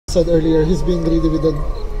said earlier, he's being greedy with the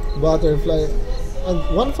butterfly. And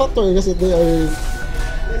one factor, I guess, that they are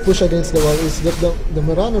push against the wall is that the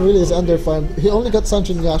Mirana really is underfarmed. He only got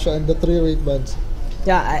Sunshine Yasha and the 3 rate bands.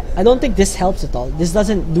 Yeah, I don't think this helps at all. This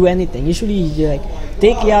doesn't do anything. Usually you like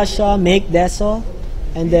take Yasha, make Deso,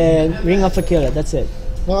 and then ring off a killer. That's it.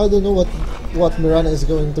 Now I don't know what Mirana is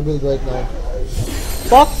going to build right now.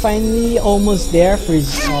 Pok finally almost there for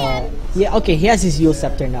his yeah, okay, he has his Yule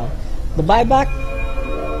Scepter now. The buyback,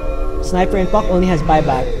 Sniper and Pok only has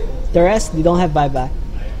buyback. The rest, they don't have buyback.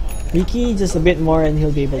 Ricky just a bit more and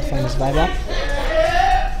he'll be able to find his buyback.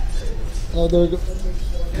 Now there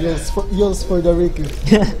Yules for the Ricky.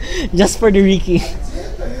 Just for the Ricky.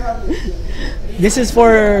 This is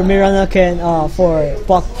for Mirana for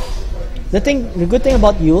Pok. The good thing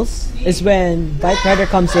about Yules is when Bite Rider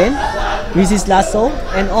comes in, uses lasso,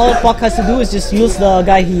 and all Pok has to do is just use the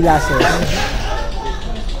guy he lassos.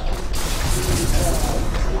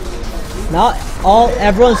 Now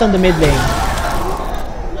everyone's on the mid lane.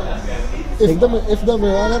 If the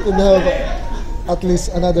Mirana could have at least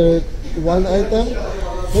another one item,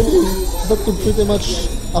 maybe that could pretty much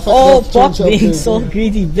affect the Pok change of being the so game.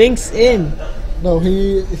 greedy, blinks in. No,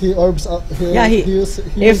 he orbs up.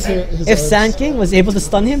 If Sand King was able to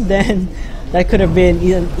stun him, then that could have been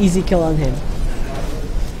an easy kill on him.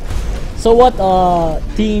 So what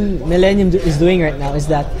Team Millennium is doing right now is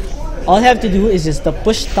that all I have to do is just to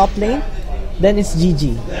push top lane, then it's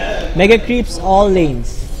GG. Mega creeps all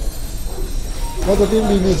lanes. What the team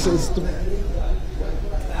needs is to...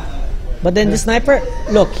 But then the Sniper,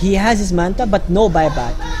 look, he has his Manta but no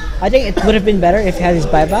buyback. I think it would have been better if he had his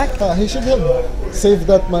buyback. He should have saved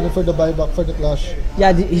that money for the buyback for the clash.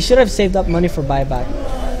 Yeah, he should have saved up money for buyback.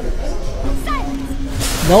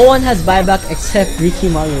 No one has buyback except Ricky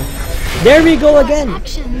Maru. There we go again.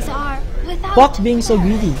 Pok being so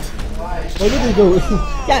greedy. Where did he go?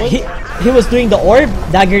 Yeah, he was doing the orb,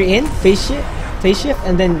 dagger in, phase shift,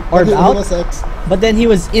 and then orb out. But then he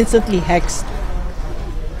was instantly hexed.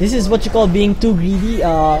 This is what you call being too greedy,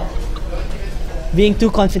 being too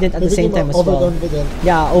confident at the same time as well.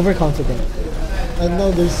 Yeah, overconfident. And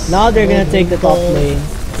now they're gonna take the top lane.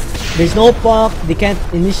 There's no Pok, they can't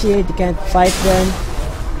initiate, they can't fight them.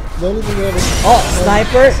 The only thing is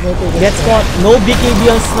Sniper gets caught. No BKB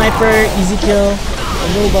on Sniper, easy kill.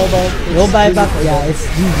 No buyback. No buyback, yeah, it's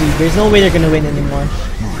GG. There's no way they're gonna win anymore.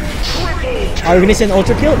 Are we gonna see an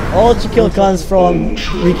ultra kill? Ultra kill comes from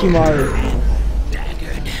Ricky Maru.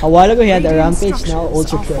 A while ago he had a rampage, now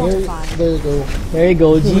ultra kill. There you go. There you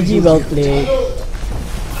go, GG, well played.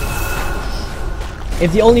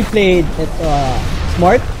 If they only played it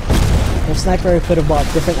smart, if Sniper could have bought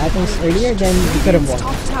different items earlier, then he could have won.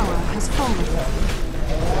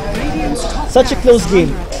 Such a close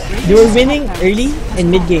game. They were winning early and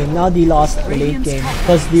mid game, now they lost the late game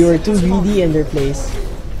because they were too greedy in their plays.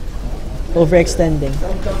 Overextending.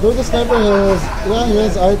 Though the Sniper he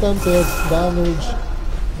has items, he has damage,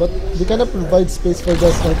 but they kind of provide space for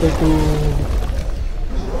the Sniper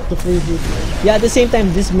to free hit. Yeah, at the same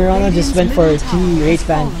time, this Mirana just went for 3 race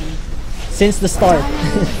ban since the start.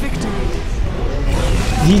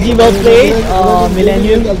 GG, well played,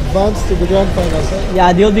 Millennium. Advance to the grand finals.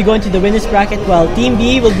 Yeah, they'll be going to the winners bracket while Team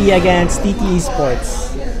B will be against TT Esports.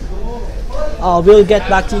 We'll get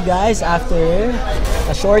back to you guys after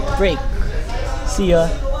a short break. See ya.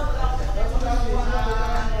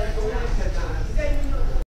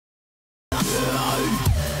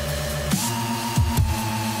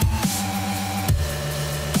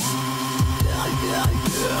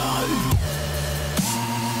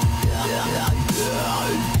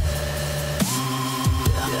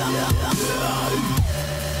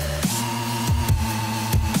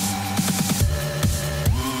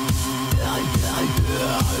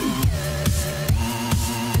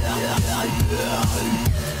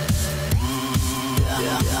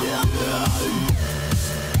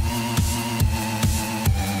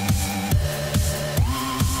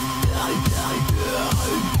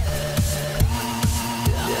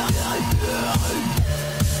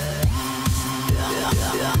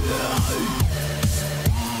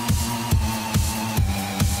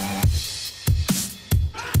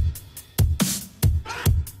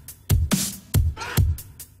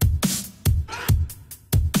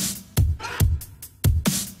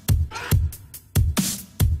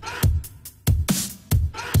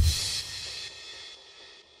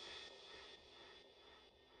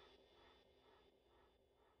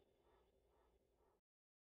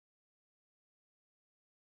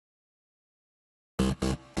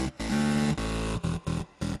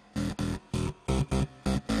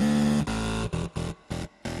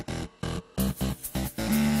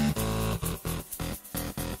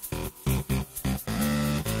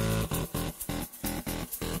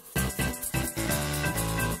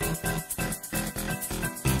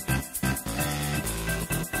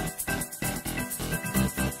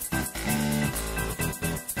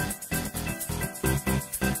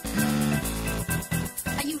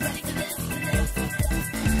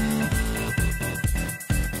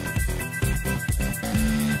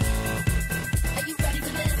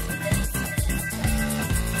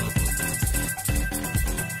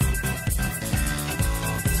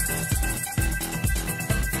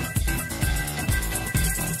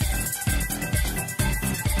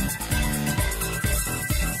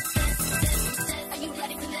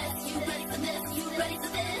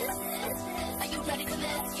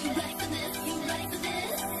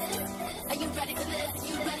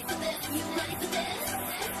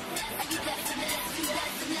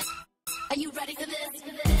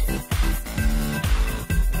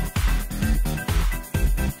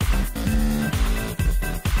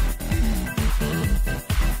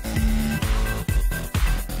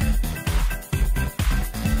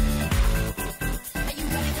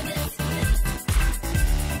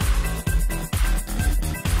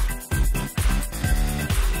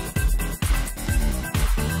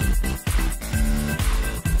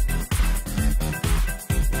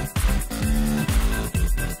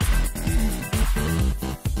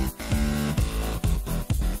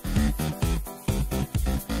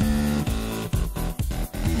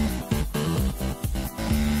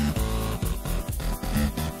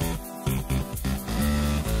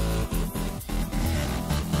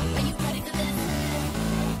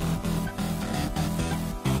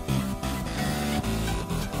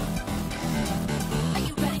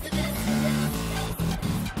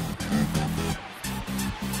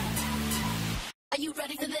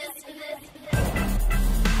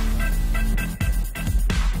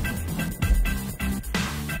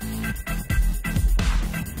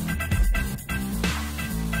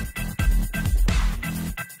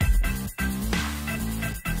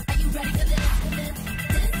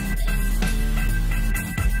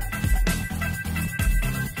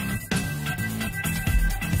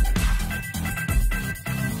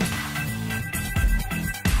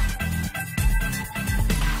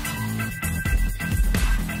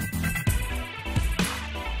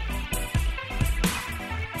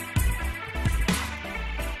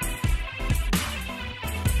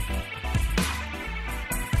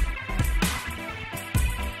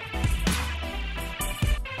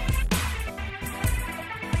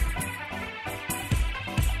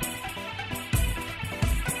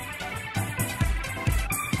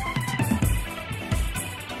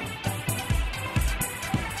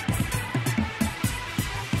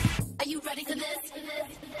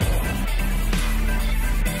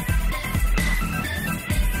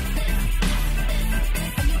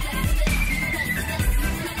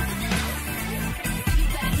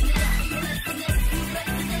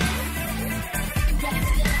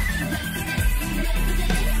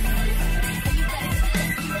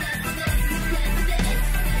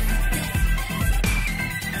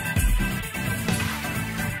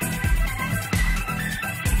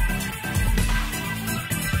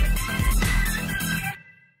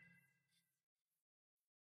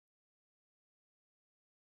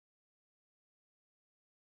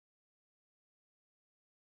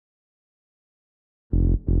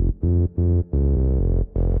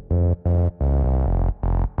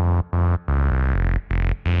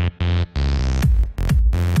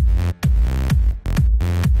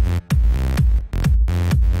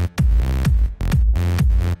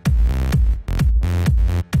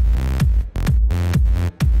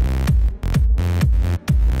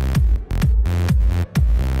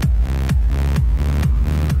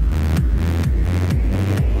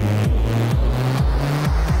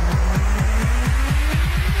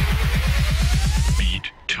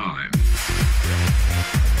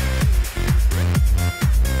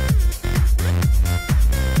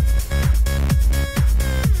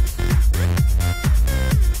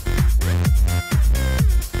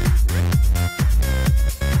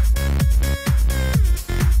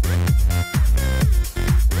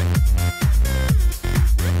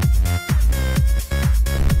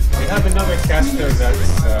 caster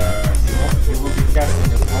that's he will be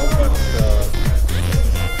casting as well, but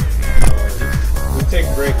we take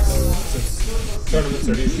breaks since tournaments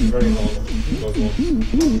are usually very long. Those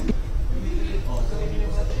ones.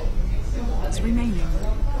 What's remaining?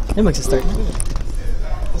 It makes a start.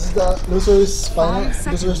 This is the losers final,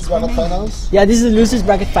 losers bracket finals. Yeah, this is the losers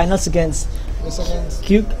bracket finals against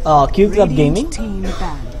Q Club Gaming Team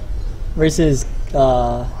banned. versus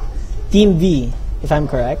Team V, if I'm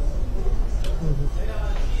correct.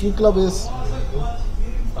 Q Club is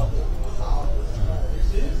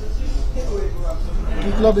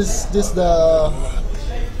this the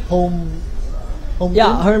home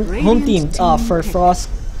Yeah, team? home team for Frost.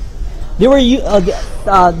 They were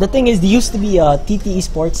the thing is they used to be a TTE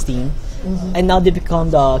Sports team, and now they become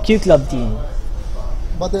the Q Club team.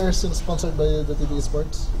 But they're still sponsored by the TTE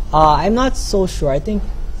Sports. I'm not so sure.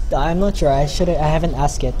 I'm not sure. I haven't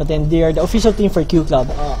asked yet. But then they are the official team for Q Club,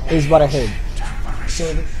 is what I heard. So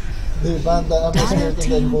they banned the Ember Spirit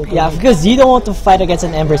and then Goku. Yeah, because you don't want to fight against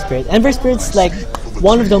an Ember Spirit. Ember Spirit's like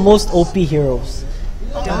one of the most OP heroes.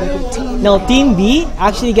 Now Team B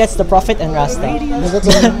actually gets the Prophet and Rasta.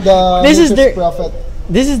 This is their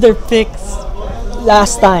This is their picks.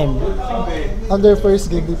 last time. On their first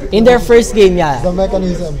game, In their first game, yeah. the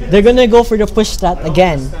mechanism. They're gonna go for the push strat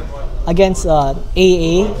again against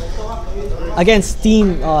AA, against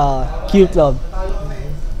Team Q Club.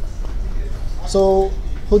 So,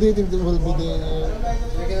 who do you think will be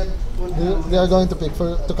they are going to pick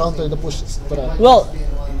to counter the push strat? Well,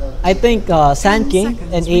 I think Sand King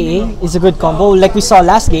and AA is a good combo. Like we saw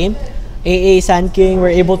last game, AA Sand King were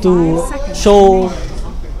able to show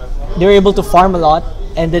they were able to farm a lot,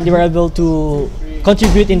 and then they were able to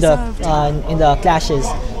contribute in the clashes.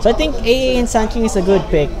 So I think AA and Sand King is a good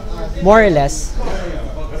pick, more or less.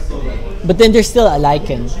 But then there's still a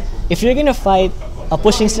Lycan. If you're gonna fight a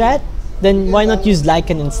pushing strat, then why not use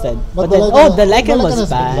Lycan instead? But then, the Lycan was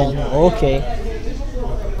banned. Okay.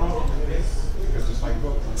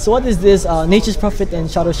 So what is this Nature's Prophet and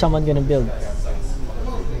Shadow Shaman gonna build?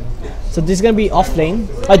 So this is gonna be off lane.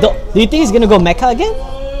 Do you think he's gonna go Mecha again?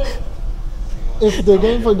 If they're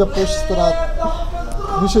going for the push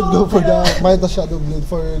strat, we should go for the Might Shadow Blade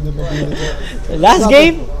for the mobility. Last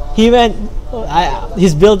game, he went.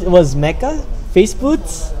 His build was Mecha, Face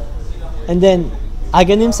Boots, and then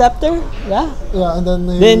Aghanim Scepter. Yeah. Yeah, and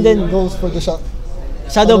then Then goes for the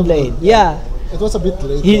Shadow Blade. Yeah. It was a bit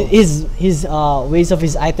late. His ways of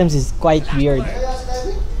his items is quite weird.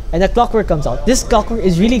 And the Clockwork comes out. This Clockwork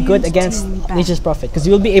is really good against Nature's Prophet because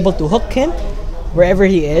you'll be able to hook him wherever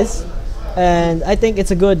he is. And I think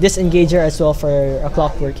it's a good disengager as well for a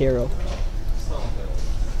Clockwork hero.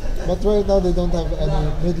 But right now they don't have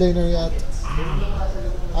any mid laner yet.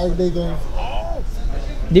 Are they going?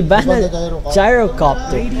 They banned the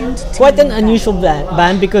Gyrocopter. Quite an unusual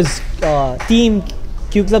ban because Team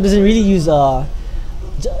Q Club doesn't really use a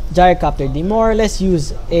Gyrocopter. They more or less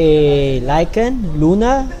use a Lycan,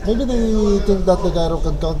 Luna. Maybe they think that the Gyro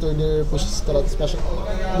can counter their push strat special.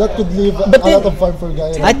 That could leave a But lot of farm for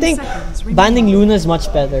Gyro. I think banning Luna is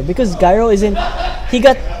much better because Gyro isn't. He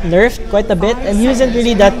got nerfed quite a bit and he isn't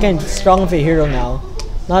really that kind of strong of a hero now.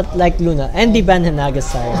 Not like Luna. And they banned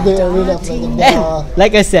Hanagasar. They are really upsetting the And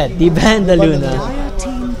like I said, they banned the Luna.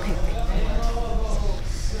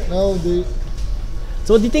 now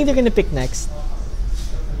So what do you think they're gonna pick next?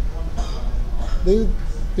 they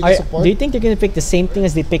pick a support. Do you think they're gonna pick the same thing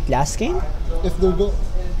as they picked last game? If they're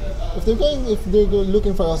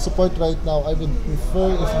looking for a support right now, I would prefer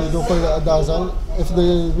if they go for the Dazzle. If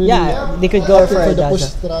they really They could go for the push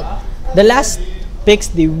Dazzle. strat. The last picks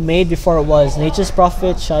they made before was Nature's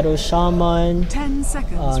Prophet, Shadow Shaman, 10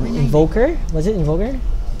 seconds remaining. Invoker. Was it Invoker?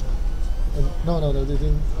 No, they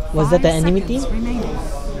didn't. Was that the 5 enemy team? seconds remaining.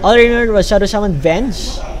 All I remember was Shadow Shaman,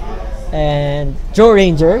 Venge, and Joe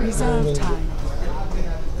Ranger. Reserve time.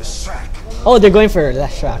 Oh, they're going for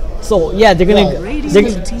Last Track. So yeah, they're gonna.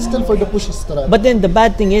 Still for the push strat. But then the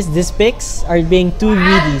bad thing is these picks are being too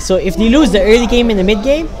greedy. So if they lose the early game and the mid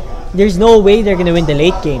game, there's no way they're gonna win the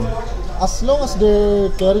late game. As long as their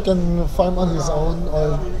carry can farm on his own,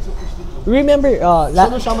 or Remember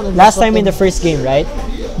Shaman and last time in the Disruptor. first game, right?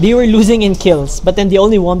 They were losing in kills, but then they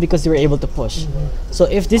only won because they were able to push. So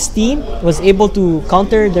if this team was able to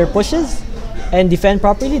counter their pushes and defend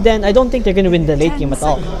properly, then I don't think they're gonna win the late 10 game at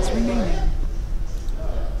all. seconds remaining.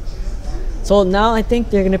 So now I think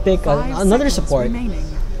they're gonna pick 5 another seconds support. remaining.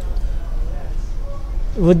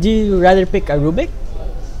 Would you rather pick a Rubik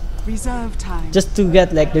Reserve time. just to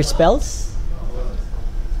get like their spells?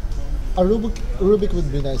 a Rubik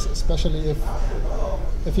would be nice, especially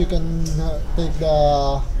if you can take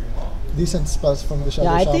the decent spells from the Shadow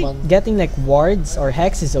Yeah, I Shaman. think getting like wards or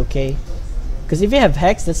hex is okay. Because if you have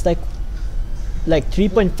hex, that's like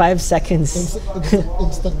 3.5 seconds.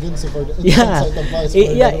 Instant Ginsu for the Yeah, instant sight of Vice.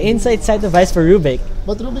 inside sight of Vice for Rubik.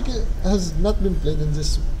 But Rubik has not been played in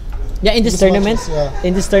this. Yeah, in this This tournament, matches, yeah.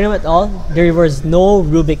 in this tournament, there was no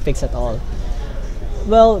Rubik picks at all.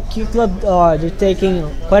 Well, Q Club, they're taking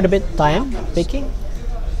quite a bit time picking.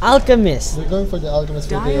 Alchemist. They're going for the Alchemist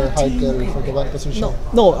for their hard carry for the one position.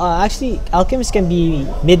 No, actually, Alchemist can be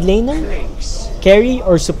mid laner, carry,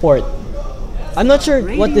 or support. I'm not sure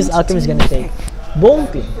what this Alchemist is gonna take. Bone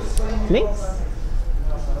Clinks?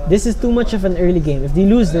 This is too much of an early game. If they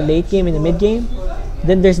lose the late game and the mid game,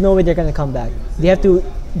 then there's no way they're gonna come back. They have to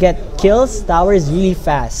get kills, towers really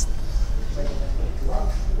fast.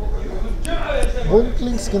 Bone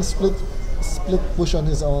Clinks can split push on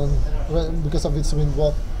his own because of its wind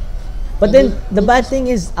walk. But And then the bad thing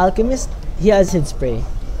is Alchemist, he has hit spray.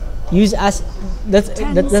 Use as that's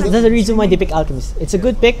the reason why they pick Alchemist. It's a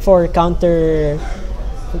good pick for counter,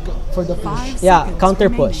 For the push. 5 yeah, seconds counter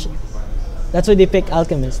remaining. push. That's why they pick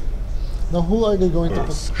Alchemist. Now who are they going to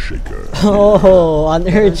put? Oh, an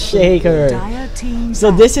Earth Shaker. Dire team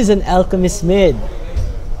So back. this is an Alchemist mid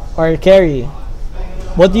or carry.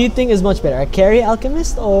 What do you think is much better, a carry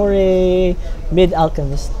alchemist or a mid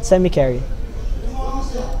alchemist, semi carry?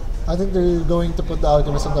 I think they're going to put the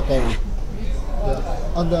alchemist on the carry.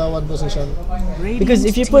 Yeah, on the one position. Because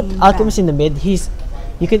if you put Team alchemist in the mid,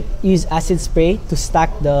 you could use acid spray to stack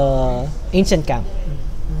the ancient camp.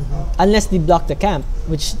 Unless they block the camp,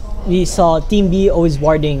 which we saw Team B always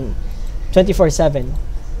warding 24/7.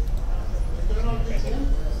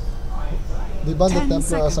 They banned the 10 Templar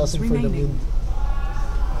seconds Assassin for the mid. remaining.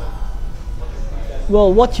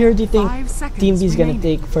 Well, what hero do you think 5 seconds Team B is gonna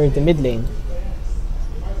remaining. take for the mid lane?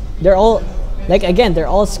 They're all, like again, they're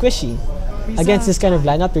all squishy. Against this kind of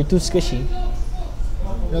lineup, they're too squishy.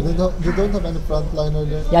 Yeah, they don't have any frontliner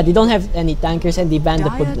there. Yeah, they don't have any tankers and they banned the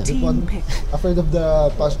Dire Pugna. team One pick. afraid of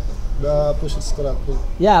the push strat.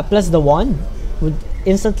 Yeah, plus the one would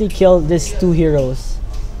instantly kill these two heroes.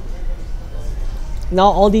 Now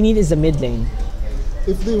all they need is the mid lane.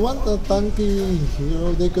 If they want a tanky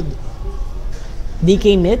hero, they could.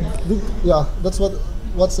 DK mid? Yeah, that's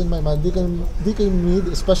what's in my mind. They can mid,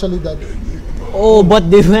 especially that Oh, but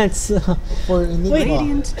they went. for Enigma.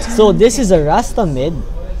 Radiant team So this is a Rasta mid,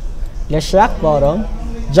 Leshrac bottom,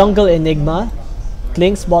 Jungle Enigma,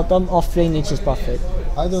 Klink's bottom, off-lane Nature's Prophet.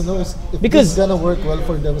 I don't know if Because- it's gonna work well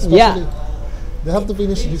for them. Especially Yeah. they have to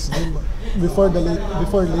finish this game before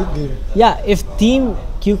late game. Yeah, if Team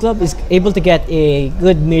Q Club is able to get a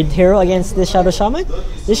good mid hero against this Shadow Shaman,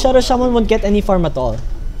 this Shadow Shaman won't get any farm at all.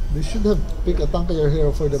 They should have picked a tankier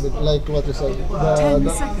hero for the mid, like what you said, 10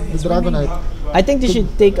 the seconds Dragonite. I think they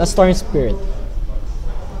should take a Storm Spirit.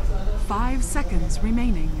 5 seconds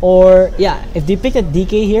remaining. Or, yeah, if they pick a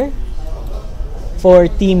DK here for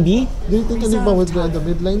Team B, Do you think Enigma would be in the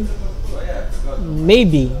mid lane?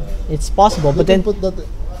 maybe it's possible. But They then can put that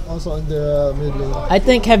also in the mid lane. I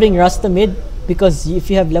think having Rasta mid, because if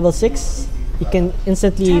you have level 6, you can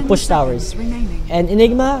instantly 10 push seconds towers. remaining. And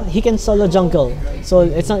Enigma, he can solo jungle, so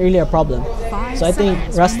it's not really a problem. 5 So I think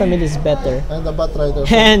seconds Rasta mid is better. And the Bat Rider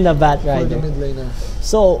for, And the Bat for the Rider. mid laner.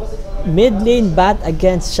 So, mid lane Bat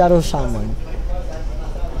against Shadow Shaman.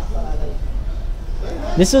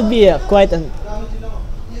 This would be quite an,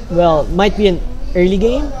 well, might be an early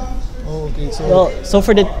game. Okay, so Well, so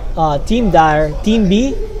for the Team Dire, Team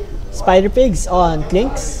B, Spider Pigs on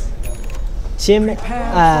Klinks, Chim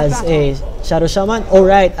as a Shadow Shaman,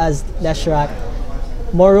 Alright as Leshrac,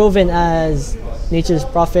 Moroven as Nature's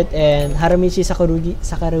Prophet, and Haramichi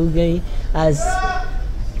Sakurugi as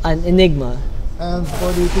an Enigma. and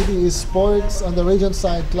for the TD Sports on the Radiant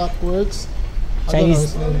side, Clockworks. I don't know Chinese-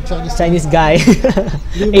 his name, Chinese guy,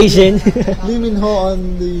 Lee Asian. Lee Min Ho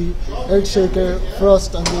on the Earthshaker,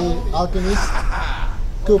 Frost on the Alchemist,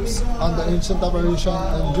 Coops on the Ancient Apparition,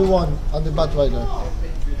 and Juwon on the Bat Rider.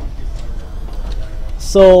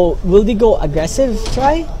 So will they go aggressive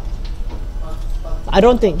try? I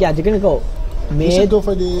don't think. Yeah, they're gonna go They should mid. go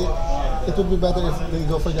for the. It would be better if they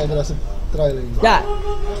go for the aggressive try lane. Yeah,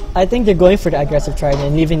 I think they're going for the aggressive try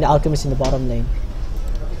and leaving the alchemist in the bottom lane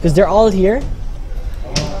because they're all here.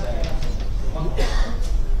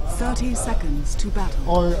 30 seconds to battle.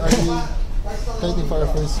 Or are they fighting for a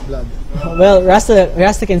first blood? Well,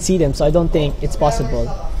 Rasta can see them, so I don't think it's possible.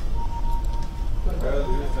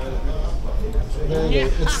 There you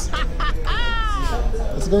go.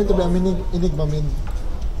 It's going to be a mini Enigma mid.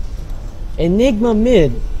 Enigma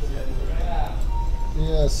mid.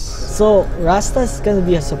 Yes. So Rasta's gonna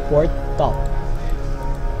be a support top.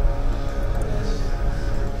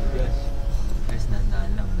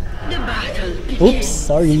 Oops,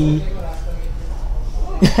 sorry.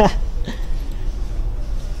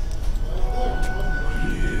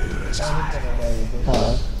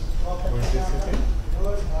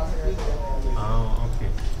 Oh, okay.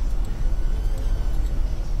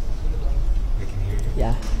 They can hear you.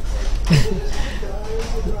 Yeah.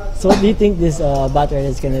 So what do you think this Bat Rider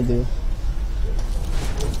is gonna do?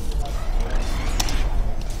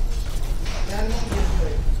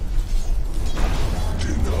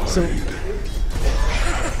 So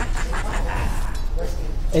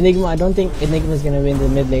Enigma, I don't think Enigma is gonna win the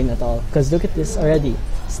mid lane at all. Cause look at this already.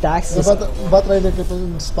 Stacks the is, Bat Rider kept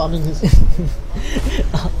on spamming his.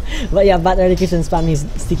 but yeah, Bat Rider keeps on spamming his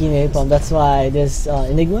sticky napalm. That's why this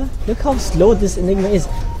Enigma. Look how slow this Enigma is.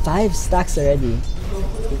 5 stacks already.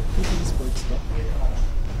 Sports ba?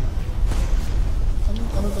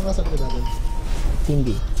 Ano ito nasa ko natin? Team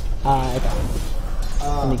B. Ito.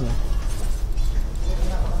 Enigma.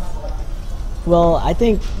 Well, I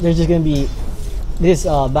think there's just gonna be this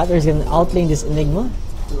batter is gonna outlane this Enigma,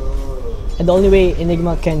 and the only way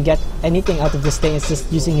Enigma can get anything out of this thing is just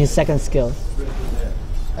using his second skill.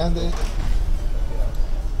 And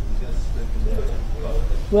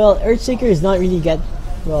Well, Earthshaker is not really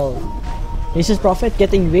Well, Nature's Prophet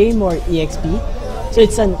getting way more EXP. So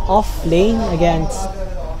it's an off lane against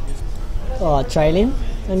tri-lane,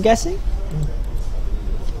 I'm guessing.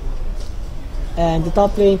 And the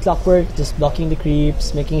top lane, Clockwork, just blocking the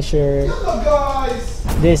creeps, making sure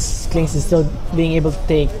this Klinks is still being able to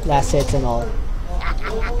take last hits and all.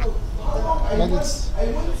 But it's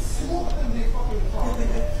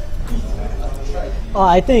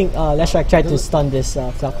I think Leshrac tried to stun this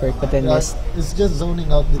Clockwork, but then missed. it's just zoning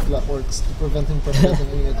out the Clockworks to prevent him from getting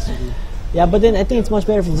EXP. Yeah, but then I think it's much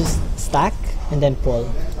better if you just stack and then pull.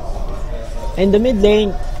 In the mid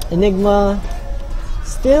lane, Enigma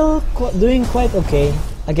still doing quite okay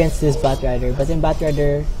against this Batrider, but then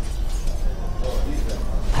Batrider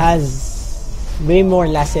has way more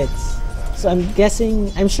last hits. So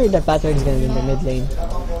I'm sure that Batrider is gonna win the mid lane.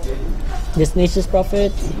 This Nature's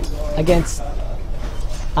Prophet against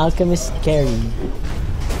Alchemist carry.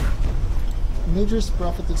 Nature's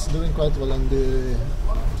Prophet is doing quite well on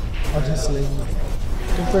his lane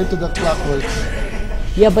compared to the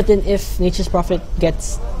Clockworks. Yeah, but then if Nature's Prophet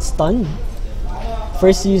gets stunned,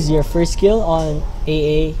 first use your first skill on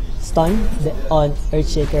AA, stun on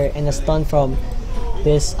Earthshaker, and a stun from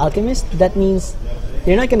this Alchemist, that means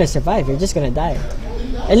you're not gonna survive, you're just gonna die.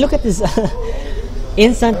 And look at this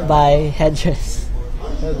instant by Headrest.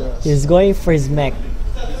 He's going for his mech.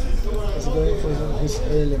 He's going for his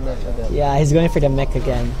early mech again. Yeah, he's going for the mech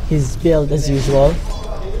again. His build as usual.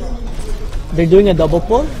 They're doing a double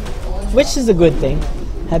pull, which is a good thing.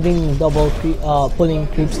 Having pulling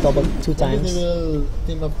creeps double 2 times. Maybe they will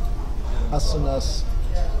team up as soon as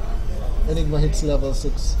Enigma hits level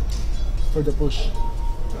 6 for the push.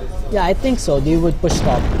 Yeah, I think so. They would push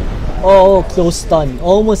top. Oh, close stun.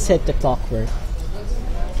 Almost hit the Clockwork.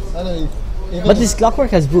 Anyway, But this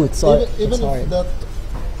Clockwork has boots, so even it's if hard. that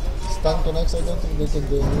stun connects, I don't think they can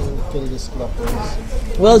kill this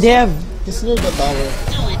Clockworks. Well, they have... He's near the tower.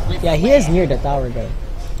 Yeah, he is near the tower though.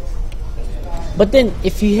 But then,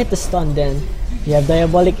 if you hit the stun, then you have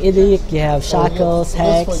Diabolic Edict, you have Shackles,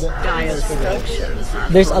 Hex.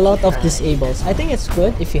 There's a lot of disables. I think it's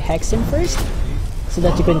good if you Hex him first, so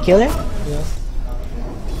that you can kill him. Yeah.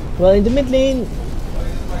 Well, in the mid lane,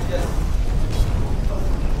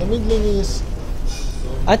 The mid lane is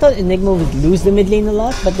I thought Enigma would lose the mid lane a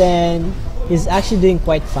lot, but then he's actually doing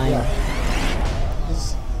quite fine.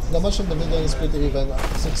 the match in the mid lane is pretty even.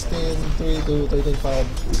 16-3 to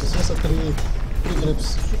 13-5. It's just a 3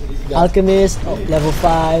 clips. Alchemist, level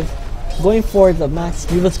 5, going for the max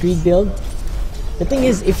Grievous Greed build. The thing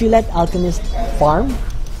is, if you let Alchemist farm,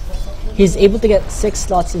 he's able to get 6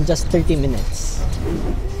 slots in just 30 minutes.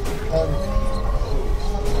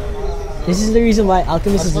 This is the reason why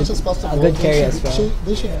Alchemist As much is as possible, a good carry as well.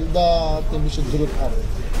 The team should group up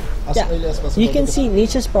as early as possible. You can see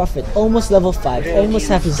Nature's Prophet, almost level 5, almost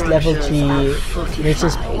have his level 3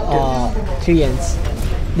 Nature's Treants.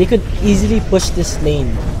 They could easily push this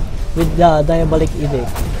lane with the Diabolic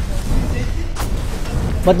Edict.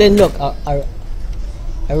 But then look, a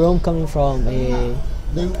roam coming from a...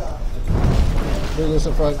 There's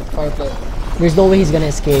a Firefly. There's no way he's gonna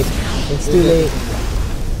escape. It's too late.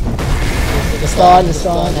 The stun,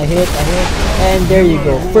 a hit, and there you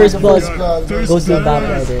go. First blood goes to the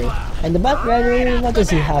Batrider. And the Batrider, what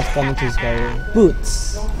does he have coming to his barrier?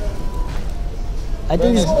 Boots. I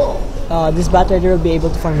think this Batrider will be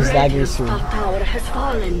able to farm his dagger soon.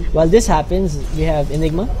 While this happens, we have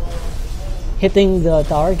Enigma hitting the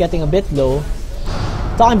tower, getting a bit low.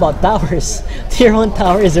 Talking about towers, tier 1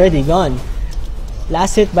 tower is already gone.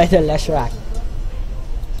 Last hit by the Leshrac.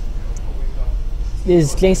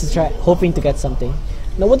 This Klinks is hoping to get something.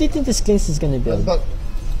 Now, what do you think this Klinks is gonna build?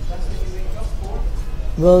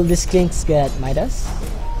 Will this Klinks get Midas?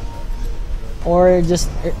 Or just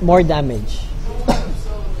more damage?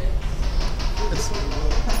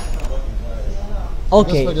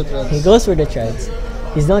 Okay, he goes for the treads.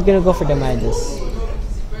 He's not gonna go for the Midas.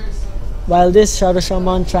 While this Shadow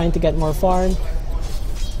Shaman trying to get more farm,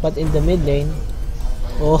 but in the mid lane,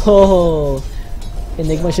 oh,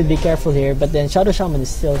 Enigma should be careful here. But then Shadow Shaman is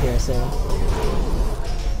still here, so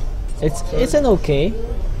it's an okay.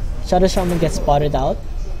 Shadow Shaman gets spotted out.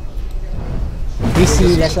 We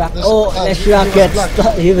see Leshrac. Oh, Leshrac gets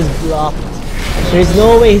stuck. He was blocked. There's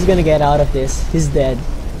no way he's gonna get out of this. He's dead.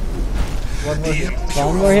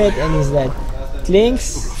 One more hit and he's dead.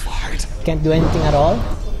 Klinks can't do anything at all.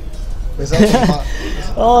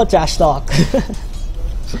 Oh, trash talk.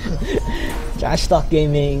 Trash talk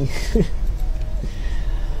gaming.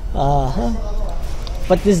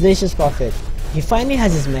 But this Nature's Prophet, he finally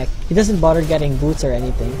has his mech. He doesn't bother getting boots or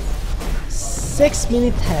anything.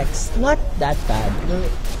 6-minute hex, not that bad.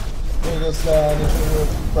 triggers the nature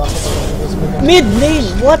process. Mid lane,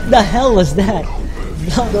 what the hell was that?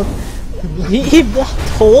 He blocked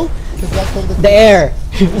hole? The air.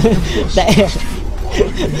 The air.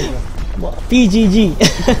 PGG.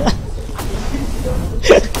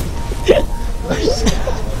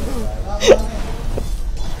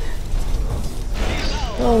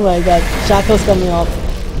 Oh my god, Shackle's coming up.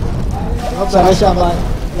 Shaman.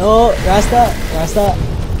 No, Rasta's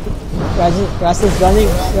running.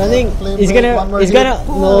 He's gonna,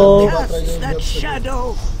 no. That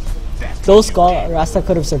shadow. Close call, Rasta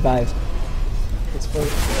could have survived.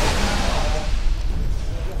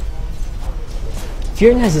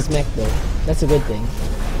 Furin has his mech though, that's a good thing.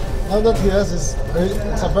 Now that he has his,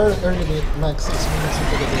 it's a very early mech, 6 minutes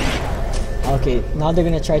into the game. Okay, now they're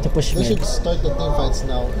gonna try to push They mid. should start the team fights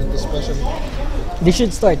now, and especially... They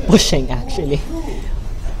should start pushing actually.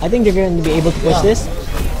 I think they're going to be able to push this.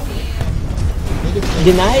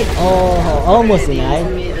 Denied? Oh, almost denied.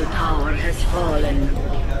 Middle tower has fallen.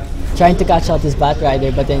 Trying to catch out this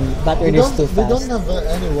Batrider, but then Batrider's too They don't fast. have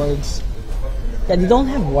any wards. Yeah, they don't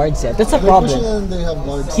have wards yet. That's a They're pushing problem. and they have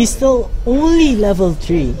wards. He's still only level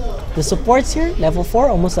 3. The supports here, level 4,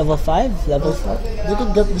 almost level 5, level 4. They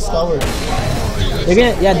could get this tower. They're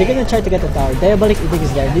gonna try to get the tower. Diabolic Edict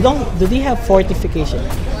is there. Do they have fortification?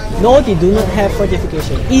 No, they do not have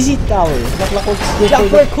fortification. Easy tower.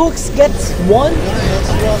 Clockwork Hooks gets one.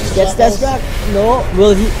 Gets Death Rock. No,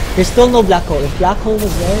 there's still no Black Hole. If Black Hole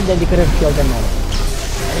was there, then they could have killed them all.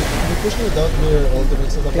 They push me without their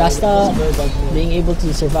ultimates. So Rasta being able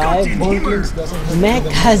to survive. Mech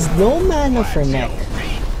has no mana for Mech.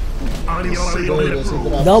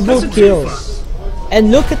 Double kills.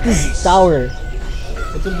 And look at this tower.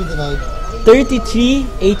 It will be denied. 33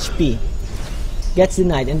 HP. Gets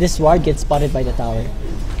denied. And this ward gets spotted by the tower.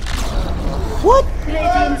 What?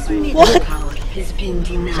 Radiant's middle What? tower has been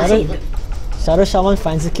denied. Shadow Shaman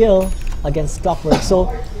finds a kill against Clockwork.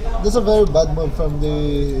 So This is a very bad move from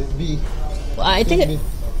the B. I think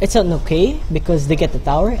it's an okay because they get the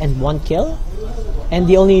tower and 1 kill. And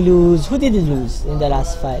they only lose. Who did they lose in the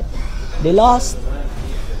last fight? They lost.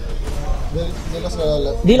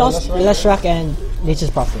 They lost Lashrak and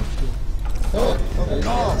Nature's Prophet. Okay.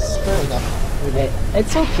 Yes, fair enough.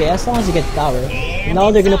 It's okay as long as you get the tower.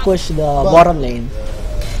 Now they're gonna push the bottom lane.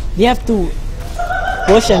 They have to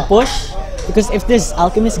push and push because if this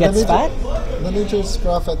alchemist gets fat, The Nature's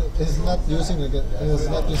Prophet is not using his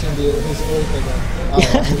ult again.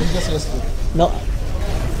 He just used it. no,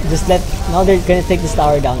 now they're gonna take this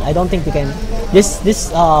tower down. I don't think they can. This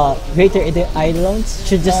greater Eidolons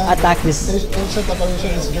should just attack this. Ancient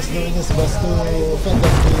Apparition is just doing his best to fend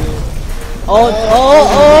off the...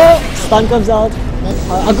 Oh! Stun comes out.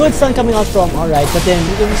 A good stun coming out from. Alright, but then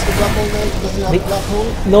He used the Black Hole Knight. Does he have Black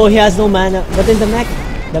Hole? no, he has no mana. But then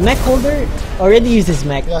the mech holder already used his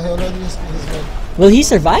mech. Yeah, he already used his mech. Will he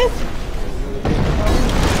survive?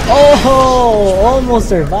 Oh, almost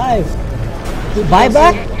survived.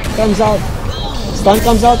 Buyback comes out. Stun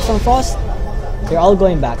comes out from Frost. They're all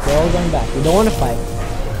going back. They don't want to fight.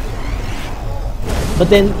 But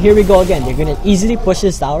then here we go again. They're gonna easily push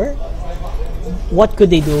this tower. What could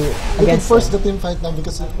they do They can against force them? the team fight now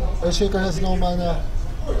because Earthshaker has no mana.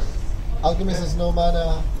 Alchemist has no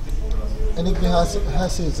mana. Enigma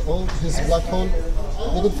has his ult, his Black Hole.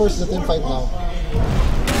 They could force the team fight now.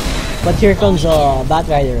 But here comes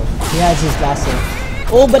Batrider. He has his lasso.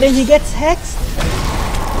 Oh, but then he gets hexed.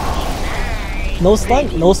 No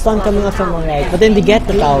stun coming up from right. But then they get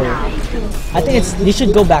the tower. I think they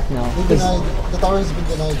should go back now. They denied. The tower has been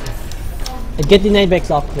denied. It get denied by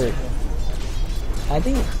Clockwork. I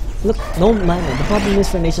think, look, no mana. The problem is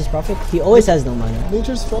for Nature's Prophet, he always has no mana.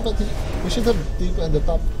 Nature's Prophet, we should have deep on the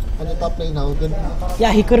top lane now. Then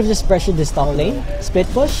Yeah, he could have just pressured this top lane, split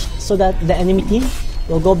push, so that the enemy team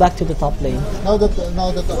will go back to the top lane. now that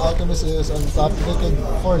the Alchemist is on top, they can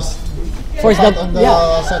force Force fight the on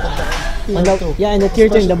the second tier on the, 2. yeah, in the tier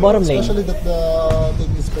 2 in the bottom lane. Especially that the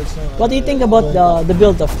thing is personal. What do you think about the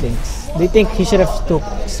build of things? Do you think he should have took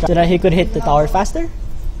so that he could hit the tower faster?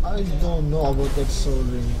 I don't know about that Soul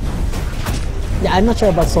Ring. Yeah, I'm not sure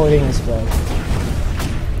about Soul Ring as well.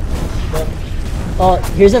 But Oh,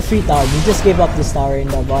 here's a free tower. They just gave up this tower in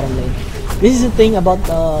the bottom lane. This is the thing about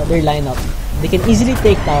their lineup. They can easily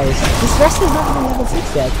take towers. This rest is not even level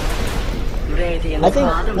 6 yet. Radiant's I think-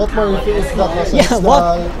 bottom what more tower if that was Yeah,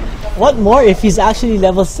 what more if he's actually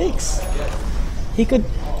level 6? He could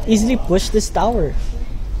easily push this tower.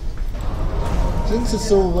 Since he's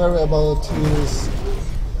so worried about his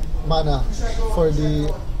mana for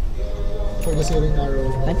the searing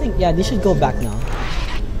arrow. I think, yeah, they should go back now.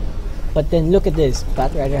 But then look at this.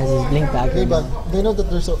 Batrider has his blink dagger. They back. They know that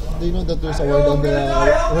there's a ward on the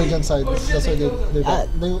Radiant side. That's why they back.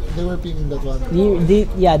 They were pinging that one.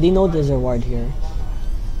 They know there's a ward here.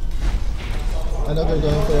 I know they're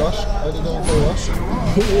going for rush. Are they going for rush?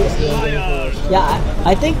 Yes, they are going for rush. Yeah,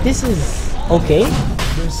 I think this is okay.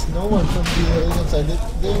 There's no one from the Radiant side.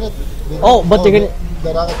 They're not. They're gonna.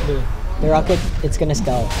 The rocket there. The rocket, it's gonna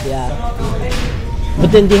scout. Yeah.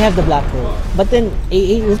 But then they have the black hole. But then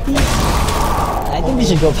AA ulti. I think they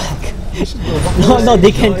should go back. They should go back. No,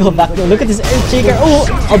 they can't go back. No, look at this Earthshaker. Oh,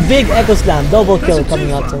 a big Echo Slam. Double kill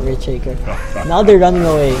coming out from Earthshaker. Now they're running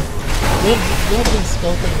away. They have been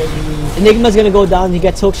scouted by the... Enigma's gonna go down. He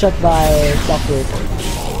gets hook shot by Clockwork.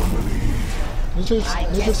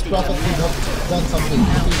 Nature's Prophet could have done something.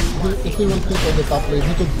 If he will pick on the top lane,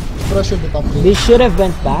 he could pressure the top lane. They should have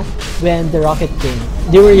went back when the rocket came.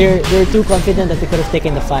 They were too confident that they could have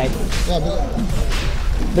taken the fight. Yeah,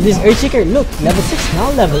 but this Earthshaker, look, level 6,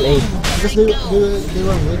 now level 8. because they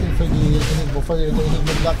were waiting for the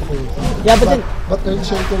Enigma black hole. Yeah, but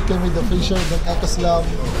Earthshaker came with the Fisher, then Echo Slam,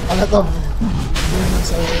 a lot of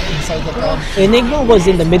demons are inside the camp. Enigma was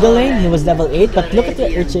in the middle lane, he was level 8, but look at the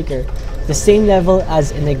Earthshaker. The same level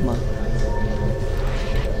as Enigma.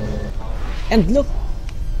 And look,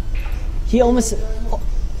 he almost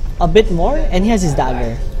a bit more, and he has his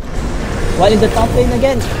dagger. While in the top lane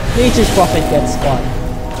again, Nature's Prophet gets caught.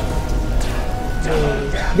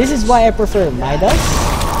 This is why I prefer Midas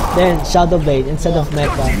than Shadow Blade instead of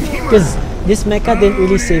Mecha, because this Mecha didn't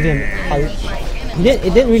really save him.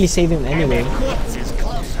 It didn't really save him anyway.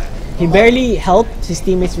 He barely helped his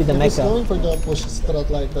teammates with the He was Mecha. going for the push strat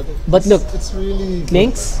like that. But look, it's really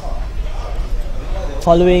Lynx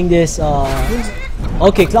following this.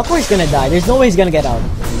 Okay, Clockwork's gonna die. There's no way he's gonna get out.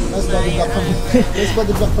 nice body block from the nice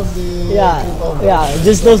body block from the Yeah,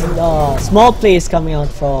 just those small plays coming out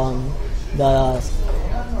from the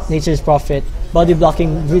Nature's Prophet. Body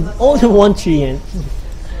blocking with only one tree in.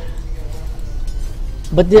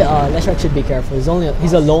 But the Leshrac should be careful.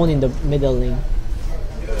 He's alone in the middle lane.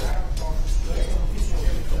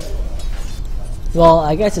 Well,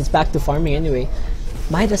 I guess it's back to farming anyway.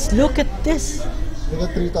 Midas, look at this. They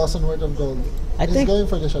got 3,000 worth of gold. I He's think going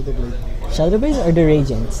for the Shadow Blade. Shadow Blades or the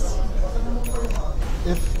Radiants?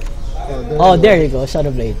 There you go,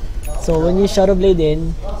 Shadow Blade. So when you Shadow Blade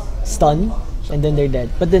in, stun, and then they're dead.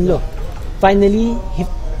 But then look, finally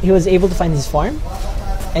he was able to find his farm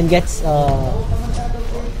and gets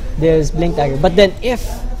there's Blink Dagger. But then if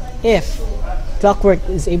Clockwork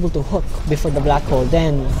is able to hook before the black hole,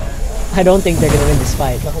 then I don't think they're gonna win this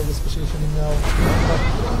fight. Black Hole is positioning now.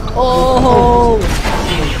 Oh!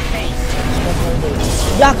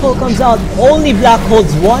 Black Hole comes out. Only Black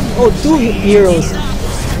Hole's two heroes.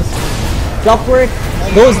 Clockwork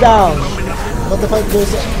goes down. But the fight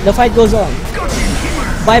goes on. The fight goes on.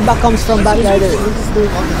 Buyback comes from Batrider. Lynx is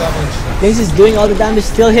doing all the damage. Lynx is doing all the damage,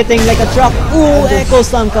 still hitting like a truck. Ooh, Echo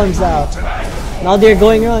Slam comes out. Now they're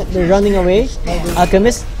running away.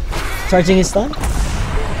 Alchemist charging his stun.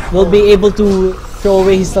 Will be able to throw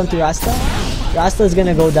away his stun to Rasta. Rasta is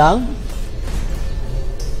gonna go down.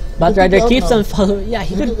 Batrider keeps on following. Yeah,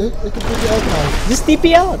 he could It could put you out now. just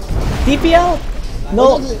TP out. TP out.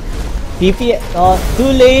 No. TP.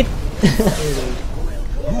 Too late.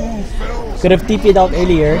 Could have TP'd out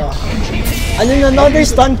earlier. And then another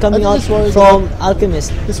stun coming out from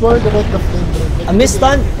Alchemist. He's worried about the flame break. A miss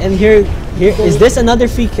stun, and here is this another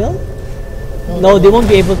free kill? No, they won't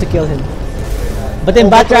be able to kill him. But then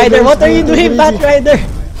Batrider, what are you doing, Batrider?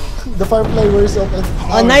 The Firefly wears up and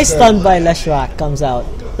A nice stun by Leshrac comes out.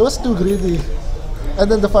 It was too greedy. And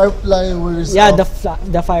then the Firefly wears Yeah, up.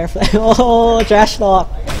 the Firefly. Oh, trash talk.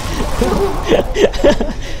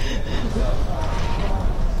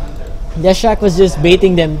 Leshrac was just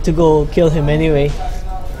baiting them to go kill him anyway.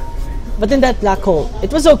 But in that black hole,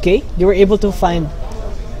 it was okay. They were able to find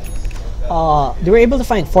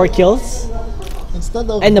 4 kills Instead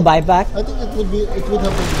of and the buyback. I think it would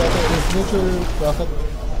have been better if Nature Prophet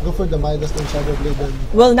go for the Midas and Shadow Blade and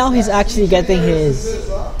Well, now he's actually getting his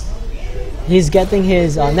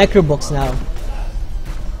Necro books now.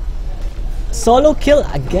 Solo kill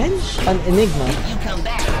again on Enigma.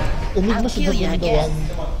 Enigma should have been the one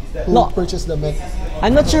who No. purchased the mech.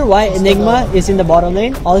 I'm not sure why Enigma is in the bottom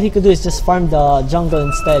lane. All he could do is just farm the jungle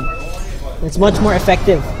instead. It's much more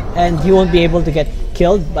effective, and he won't be able to get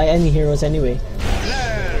killed by any heroes anyway.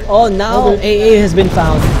 Oh, now AA has been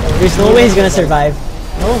found. There's no way he's gonna survive.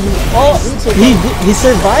 No, He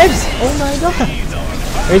survives? Oh my god.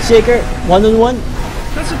 Earthshaker, 1-on-1.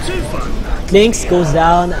 Lynx goes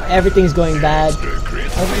down, everything's going bad.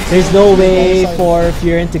 There's no way for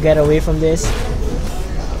Furin to get away from this.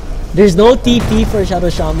 There's no TP for Shadow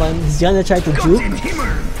Shaman. He's gonna try to juke.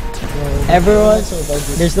 Everyone,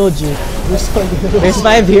 there's no juke. There's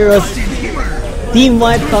 5 heroes. Team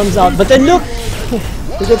wipe comes out, but then look!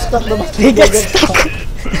 He gets stuck. He gets stuck!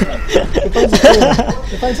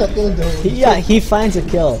 He finds a kill though. Yeah, he finds a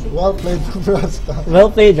kill. Well played, Rasta. Well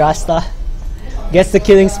played, Rasta. Gets the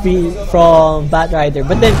killing spree from Bat Rider.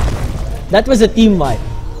 But then, that was a team wipe.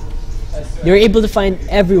 They were able to find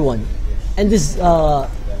everyone. And this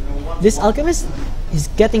Alchemist is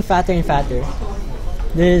getting fatter and fatter.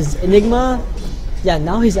 There's Enigma. Yeah,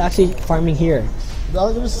 now he's actually farming here. The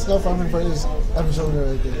Alchemist is now farming for his Amazon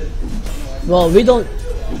already. Well, we don't...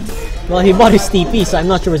 Well, he bought his TP, so I'm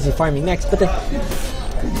not sure what's he farming next. But then,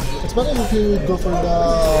 It's better if you go for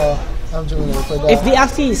the Amazon for the... if they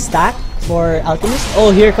actually stack for Alchemist...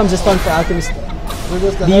 Oh, here comes the stun for Alchemist.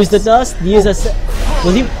 They use the dust. They use a...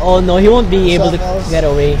 Will he... Oh no, he won't be able to get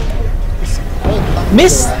away.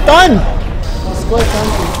 Miss stun! It's quite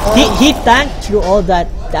tanky. He tanked through all that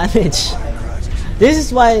damage. This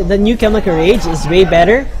is why the new Chemical Rage is way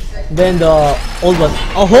better than the old one.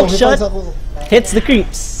 A hook shot hits the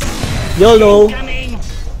creeps. YOLO.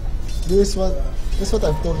 This is what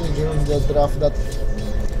I've told you during the draft that.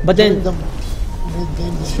 But then the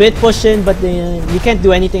mid-game split push in, but then you can't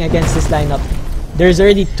do anything against this lineup. There's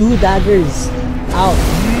already 2 daggers out.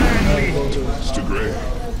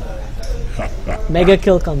 Mega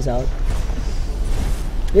kill comes out.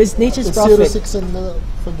 This Nature's it's Prophet. 0-6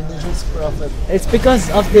 for the Nature's Prophet. It's because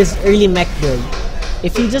of this early mech build.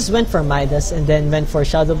 If he just went for Midas and then went for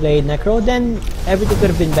Shadow Blade Necro, then everything could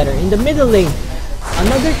have been better. In the middle lane,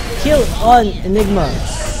 another kill on Enigma.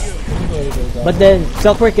 But then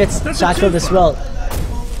Clockwork gets shackled as well.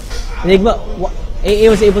 Enigma, AA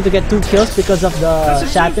was able to get 2 kills because of the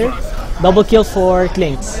Shatter. Double kill for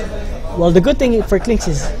Clinks. Well, the good thing for Clinks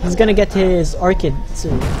is he's gonna get his Orchid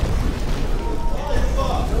soon.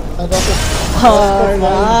 And also,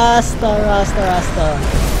 Rasta.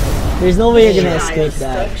 There's no way you're gonna escape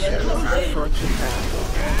that.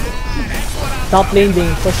 Top lane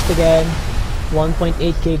being pushed again.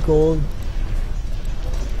 1.8k gold.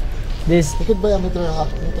 This. he could buy a meter hammer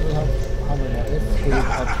now if he would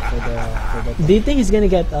opt for the. Do you think he's gonna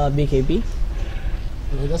get BKB?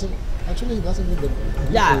 He doesn't. Actually, he doesn't need the.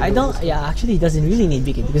 Yeah, I don't. Yeah, actually, he doesn't really need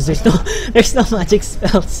BKB because there's no magic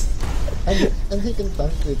spells. And he can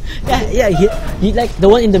tank it. Yeah. He like the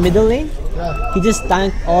one in the middle lane. Yeah. He just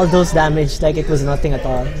tanked all those damage like it was nothing at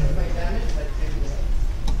all.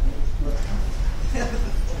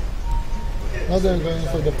 Now they're going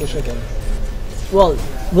for the push again. Well,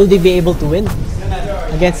 will they be able to win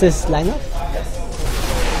against this lineup?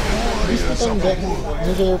 This time, the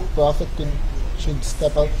Major Prophet should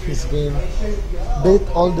step up his game, bait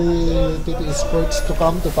all the TP sports to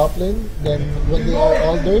come to top lane. Then when they are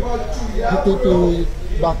older, he TP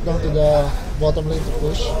back down to the bottom lane to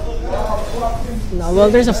push. No, well,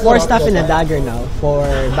 there's a 4 staff and a dagger now for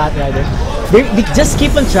Bat Rider. They just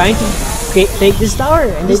keep on trying to take this tower,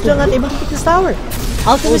 and they're still not able to take this tower.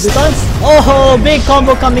 Alchemist stuns. Oh, big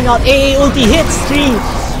combo coming out. AA ulti hits 3.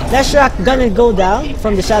 Leshrac gonna go down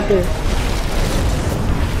from the shatter.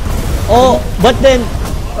 Oh, but then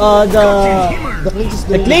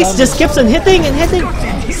the Clinks just keeps on hitting and hitting.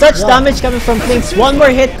 Such damage coming from Clinks. One more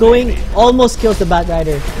hit going, almost kills the Bat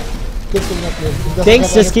Rider.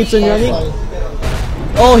 Clinks just keeps on running.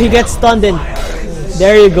 Oh, he gets stunned in.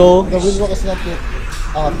 There you go. The windwalk is not yet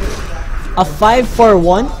up. A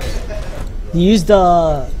 5-for-1. You use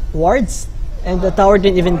the wards, and the tower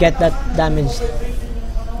didn't even get that damage.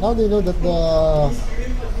 Now they know that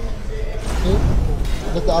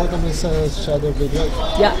the Alchemist has Shadow Blade, right?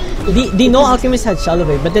 Yeah, they know Alchemist had Shadow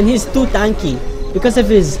Blade, but then he's too tanky. Because of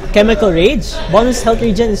his Chemical Rage, bonus health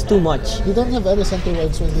regen is too much. They don't have any center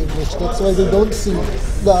wards when they push. That's why they don't see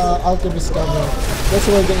the Alchemist coming. That's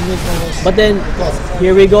why the Enigma was. But then,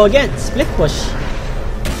 here we go again. Split push.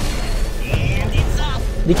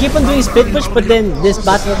 They keep on doing split push, but then this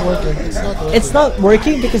bat... It's not working. It's not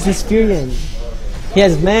working because he's Furion. He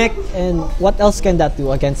has mech, and what else can that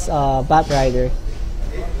do against Bat Rider?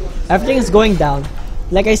 Everything is going down.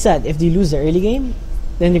 Like I said, if they lose the early game,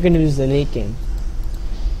 then they're gonna lose the late game.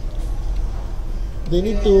 They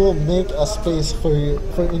need to make a space for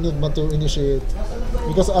Enigma to initiate,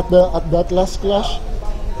 because at that last clash,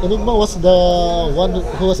 Enigma was the one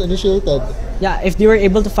who was initiated. Yeah, if they were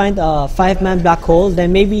able to find a 5-man black hole,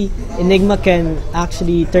 then maybe Enigma can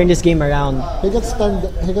actually turn this game around. He got stunned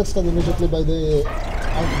immediately by the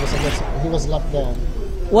Alchemist, and he was locked down.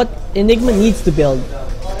 What Enigma needs to build,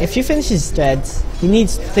 if he finishes threads, he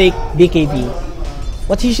needs to take BKB.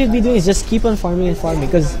 What he should be doing is just keep on farming and farming,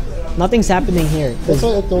 because Nothing's happening here. That's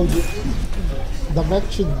why I told you. The mech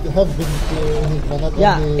should have been clear Enigma, not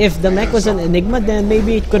Yeah, only... if the mech was an Enigma, then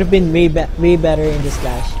maybe it could have been way better in this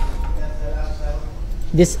clash.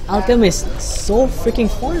 This Alchemist, so freaking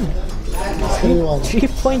formed. 3-1.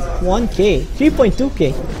 3.1k,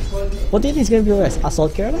 3.2k. What do you think is gonna be worse?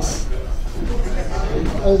 Assault Careless?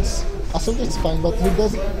 Assault is fine, but he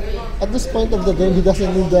does... At this point of the game, he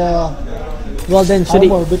doesn't need the Well then, should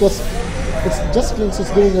armor because it's just Clinks who's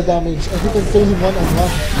doing the damage and he can kill him one-on-one.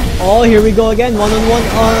 Oh, here we go again, one-on-one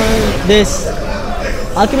on this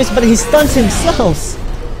Alchemist, but he stuns himself.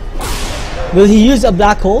 Will he use a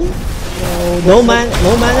black hole? No mana.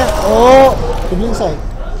 Oh, He blinks out.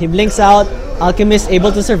 he blinks out. Alchemist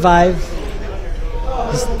able to survive.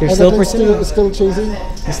 They're And still the Clinks pursuing. still chasing.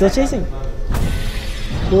 He's still chasing.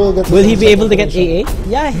 Will He be able to get AA?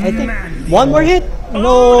 Yeah, I think. One more hit?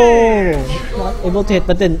 No, not able to hit.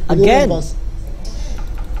 But then again,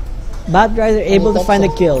 Bat Rider able to find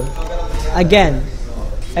a kill again,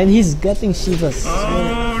 and he's getting Shivas.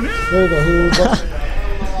 There we go.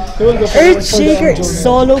 He will go for Earthshaker the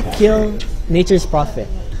solo kill Nature's Prophet.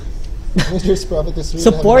 Nature's Prophet is really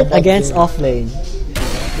Support having a bad against game. off lane.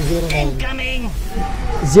 0-9.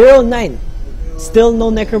 0-9. Still no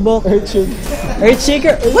Necrobook. Earthshaker.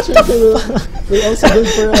 Earthshaker. What the? They also good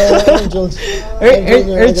for Angels.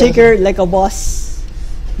 Earthshaker like a boss.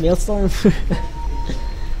 Maelstrom.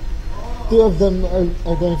 Two of them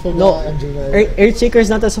are going for No. the Angel. Earthshaker is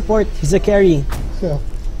not a support. He's a carry. Yeah.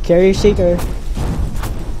 Carry Shaker.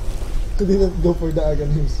 He didn't go for the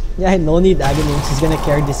Aghanim's. Yeah, no need Aghanim's. He's gonna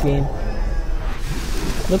carry this game.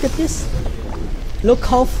 Look at this. Look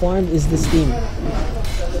how formed is this team.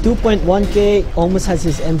 2.1k, almost has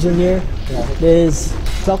his engineer. Yeah. There's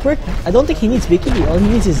Clockwork. I don't think he needs BKB. All he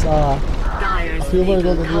needs is Dyer's Few more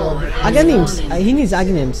middle golden tower rune. has Aghanims. fallen. He needs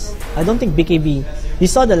Aghanims. I don't think BKB. You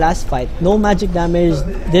saw the last fight. No magic damage.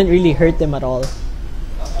 Didn't really hurt them at all.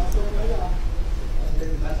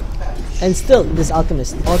 And still, this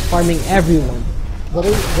Alchemist out farming everyone. The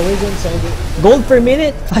Radiant side, Gold per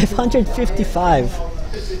minute, 555.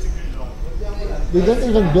 they don't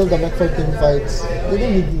even build a mech for team fights. They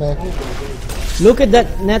don't need mech. Look at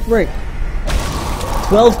that network.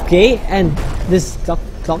 12k and this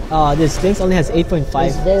this thing only has 8.5.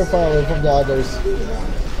 He's very far away from the others.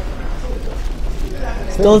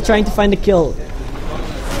 Still trying to find a kill.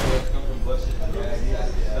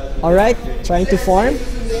 Alright, trying to farm.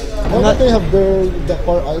 Now Not- that they have the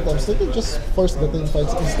core items, they can just force the team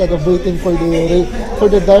fights instead of waiting for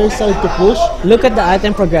the dire side to push. Look at the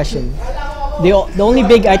item progression. The only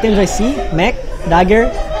big items I see, mech, dagger,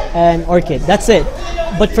 and orchid. That's it.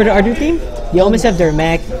 But for the other team, they almost have their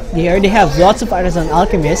mech. They already have lots of items on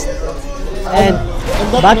Alchemist. And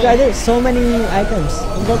that Bat mech- Rider, so many items.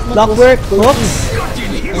 And that mech Clockwork, was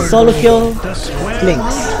hooks, solo kill,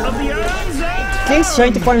 Clinks. Clinks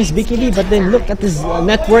trying to farm his BKB, but then look at this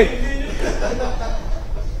network.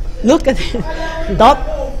 Look at it. Top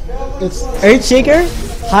It's Earthshaker,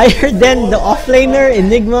 higher than the offlaner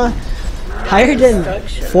Enigma, higher than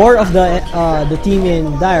 4 of the team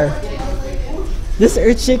in Dire. This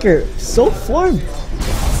Earthshaker so formed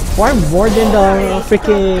more than the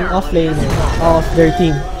freaking offlaner of their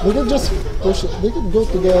team. they can just push. They can go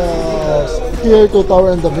to the tier 2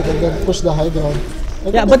 tower in the mid and then push the high ground.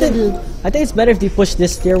 Yeah, but then I think it's better if they push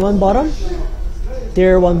this tier 1 bottom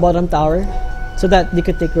tower, so that they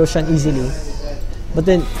could take Roshan easily. But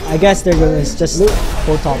then I guess they're gonna just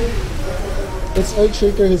go top. it's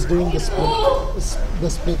Earthshaker who's doing the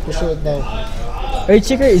split push right now.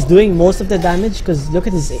 Earthshaker is doing most of the damage because look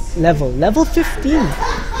at his level 15.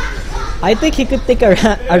 I think he could take a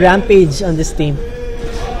rampage on this team.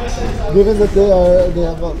 Given that they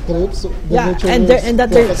have creeps, the Yeah, nature and is that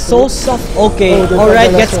they're perfect so creep. soft. Okay, Oh, they all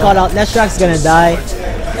right, got the gets Leshrac. caught out. Leshrac's gonna die.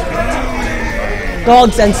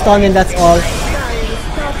 Dogs and stun, and that's all.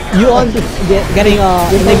 You on getting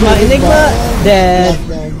Enigma dead.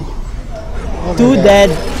 Oh my 2 God. dead.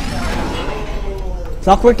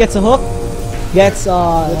 Clockwork gets a hook. Gets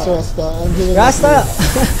That's Rasta. And he will- Rasta.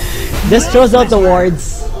 Just throws out the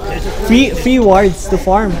wards. Free wards to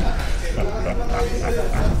farm.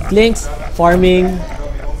 Links farming.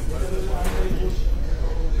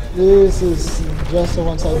 This is just a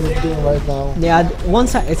one-sided game right now. Yeah,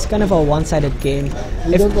 it's kind of a one-sided game.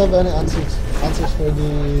 We If don't have any answers for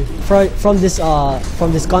the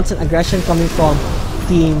from this constant aggression coming from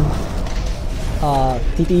team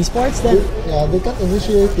TT Esports, then yeah, they can't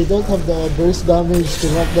initiate. They don't have the burst damage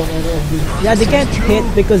to knock down any of the. yeah, they can't hit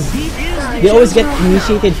because they always get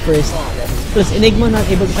initiated first. Plus Enigma not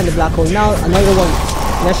able to find the black hole. Now another one,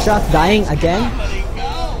 Leshrac dying again.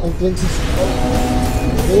 And Clinks is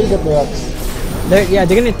They will get the rocks. They're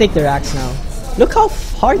gonna take the racks now. Look how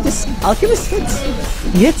hard this alchemist hits.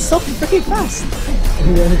 He hits so freaking fast.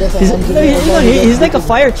 He's like a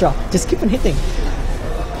fire truck. Just keep on hitting.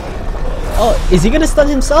 Oh, is he gonna stun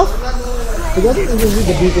himself? He doesn't even need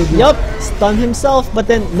the BKB. Yup, stun himself, but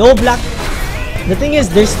then no black. The thing is,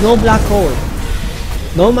 there's no black hole.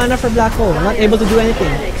 No mana for black hole. Not able to do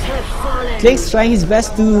anything. Clink's trying his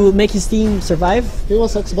best to make his team survive. He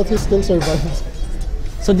was X, but he still survived.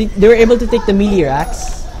 So they were able to take the melee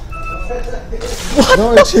axe. What?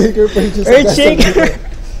 No, Earthshaker purchased Earthshaker!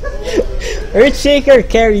 Earthshaker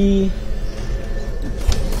carry.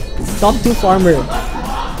 Top 2 farmer.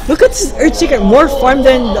 Look at this Earthshaker, more farm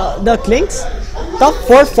than the Clinks. Top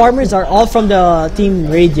 4 farmers are all from the team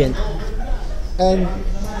Radiant. And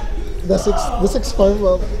the six farm,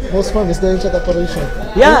 most farm is the ancient operation.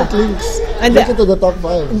 Yeah. The Links And make it to the top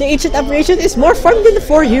 5. The ancient operation is more farm than the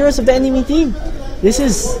 4 heroes of the enemy team. This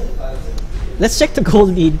is... Let's check the gold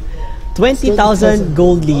lead. 20,000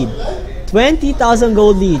 gold lead. 20,000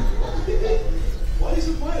 gold lead.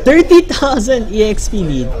 30,000 EXP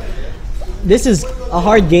lead. This is a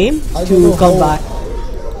hard game to come back.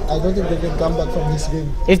 I don't think they can come back from this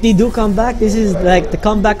game. If they do come back, this is like the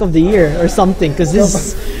comeback of the year or something. Because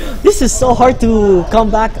this is so hard to come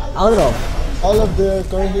back out of. All of the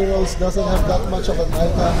current heroes doesn't have that much of an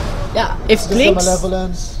item. Yeah, if Just the Clinks,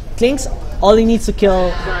 malevolence. Clinks, all he needs to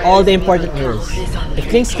kill all the important heroes. If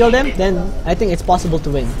Clinks kill them, then I think it's possible to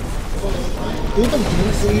win. Even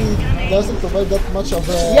Clinks, he doesn't provide that much of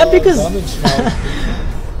a because damage now.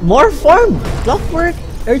 More farm, Clockwork,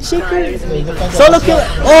 Earthshaker, They depend solo on kill.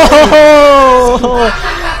 that. Oh,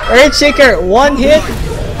 Earthshaker, one hit.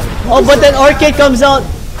 Oh, but then Orchid comes out.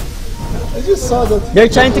 I just saw that. They're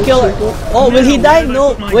trying to kill her. Oh, will he die?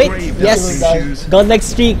 No, wait. He Yes. will die. Godlike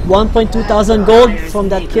streak, 1.2 thousand gold from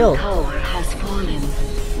that kill. Tower has fallen.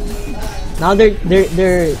 Now they're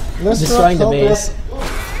Let's destroying the help base. us.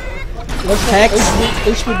 Let's Hex.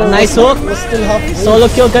 HP bar Nice was- hook. was still half Solo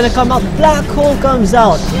kill gonna come out. Black hole comes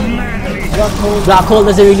out. Black hole. Black hole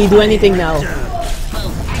doesn't really do anything now. Look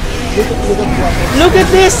at Black hole. Look at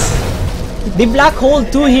this! The black hole,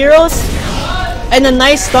 2 heroes, and a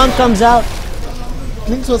nice stun comes out.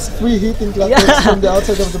 Clinks was free hitting Clockwork Yeah. from the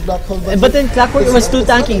outside of the black hole. But then Clockwork was too it's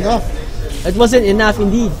not tanky. enough. It wasn't enough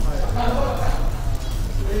indeed.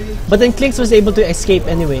 But then Clinks was able to escape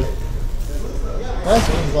anyway.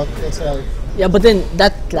 That's right. Yeah, but then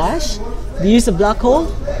that clash, they use a black hole,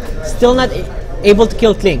 still not able to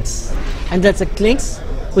kill Clinks. And that's a Clinks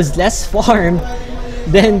who's less farmed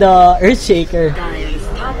than the Earthshaker. Dire's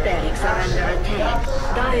top barracks are under attack.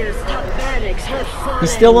 Dire's top barracks have fallen. You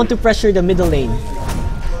still want to pressure the middle lane.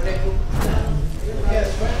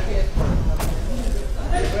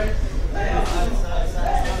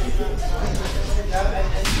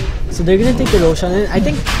 So they're gonna take the Roshan, and I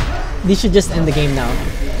think they should just end the game now.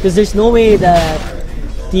 Because there's no way that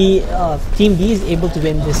the Team B is able to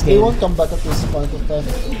win this They game. won't come back at this point of time.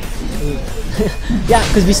 Yeah,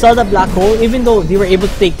 because we saw the black hole, even though they were able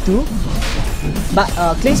to take 2. But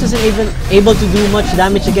Clinks wasn't even able to do much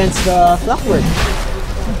damage against the Clockwork.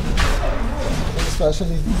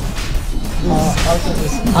 Especially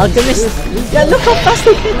Alchemist. Alchemist, yeah, look how fast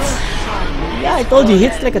he hits. Yeah, I told you, he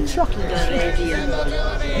hits like a truck.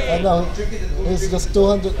 And now he's just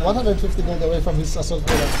 150 gold away from his assault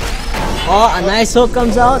killer. Oh, a nice hook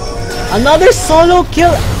comes out. Another solo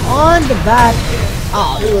kill on the bat.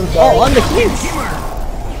 Oh, on the Clinks.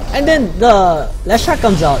 And then the Leshra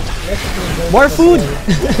comes out. More food.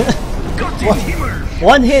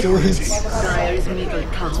 One hit. Dire's middle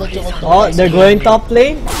tower is Oh, they're going top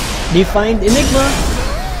lane. They find Enigma.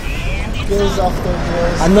 Kills after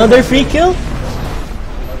kills. Another free kill.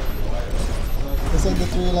 He's in the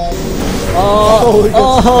tree line.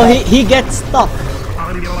 Oh, he gets stuck.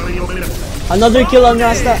 Another kill on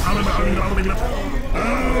Rasta.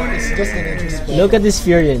 It's just an interesting. Look at this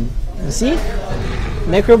Furion. You see?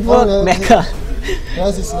 Necrobook, Oh, yeah. Mecha.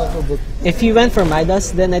 That's his Necrobook. If he went for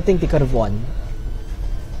Midas, then I think they could have won.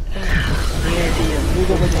 We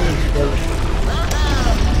go back to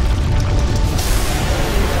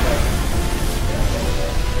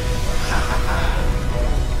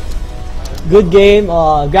Good game.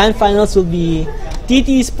 Grand finals will be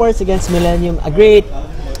TT Sports against Millennium. A great,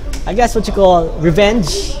 I guess what you call revenge.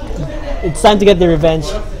 It's time to get the revenge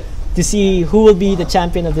to see who will be the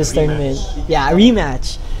champion of this tournament. Yeah, a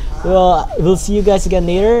rematch. Well, we'll see you guys again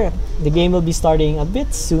later. The game will be starting a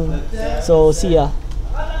bit soon. So see ya.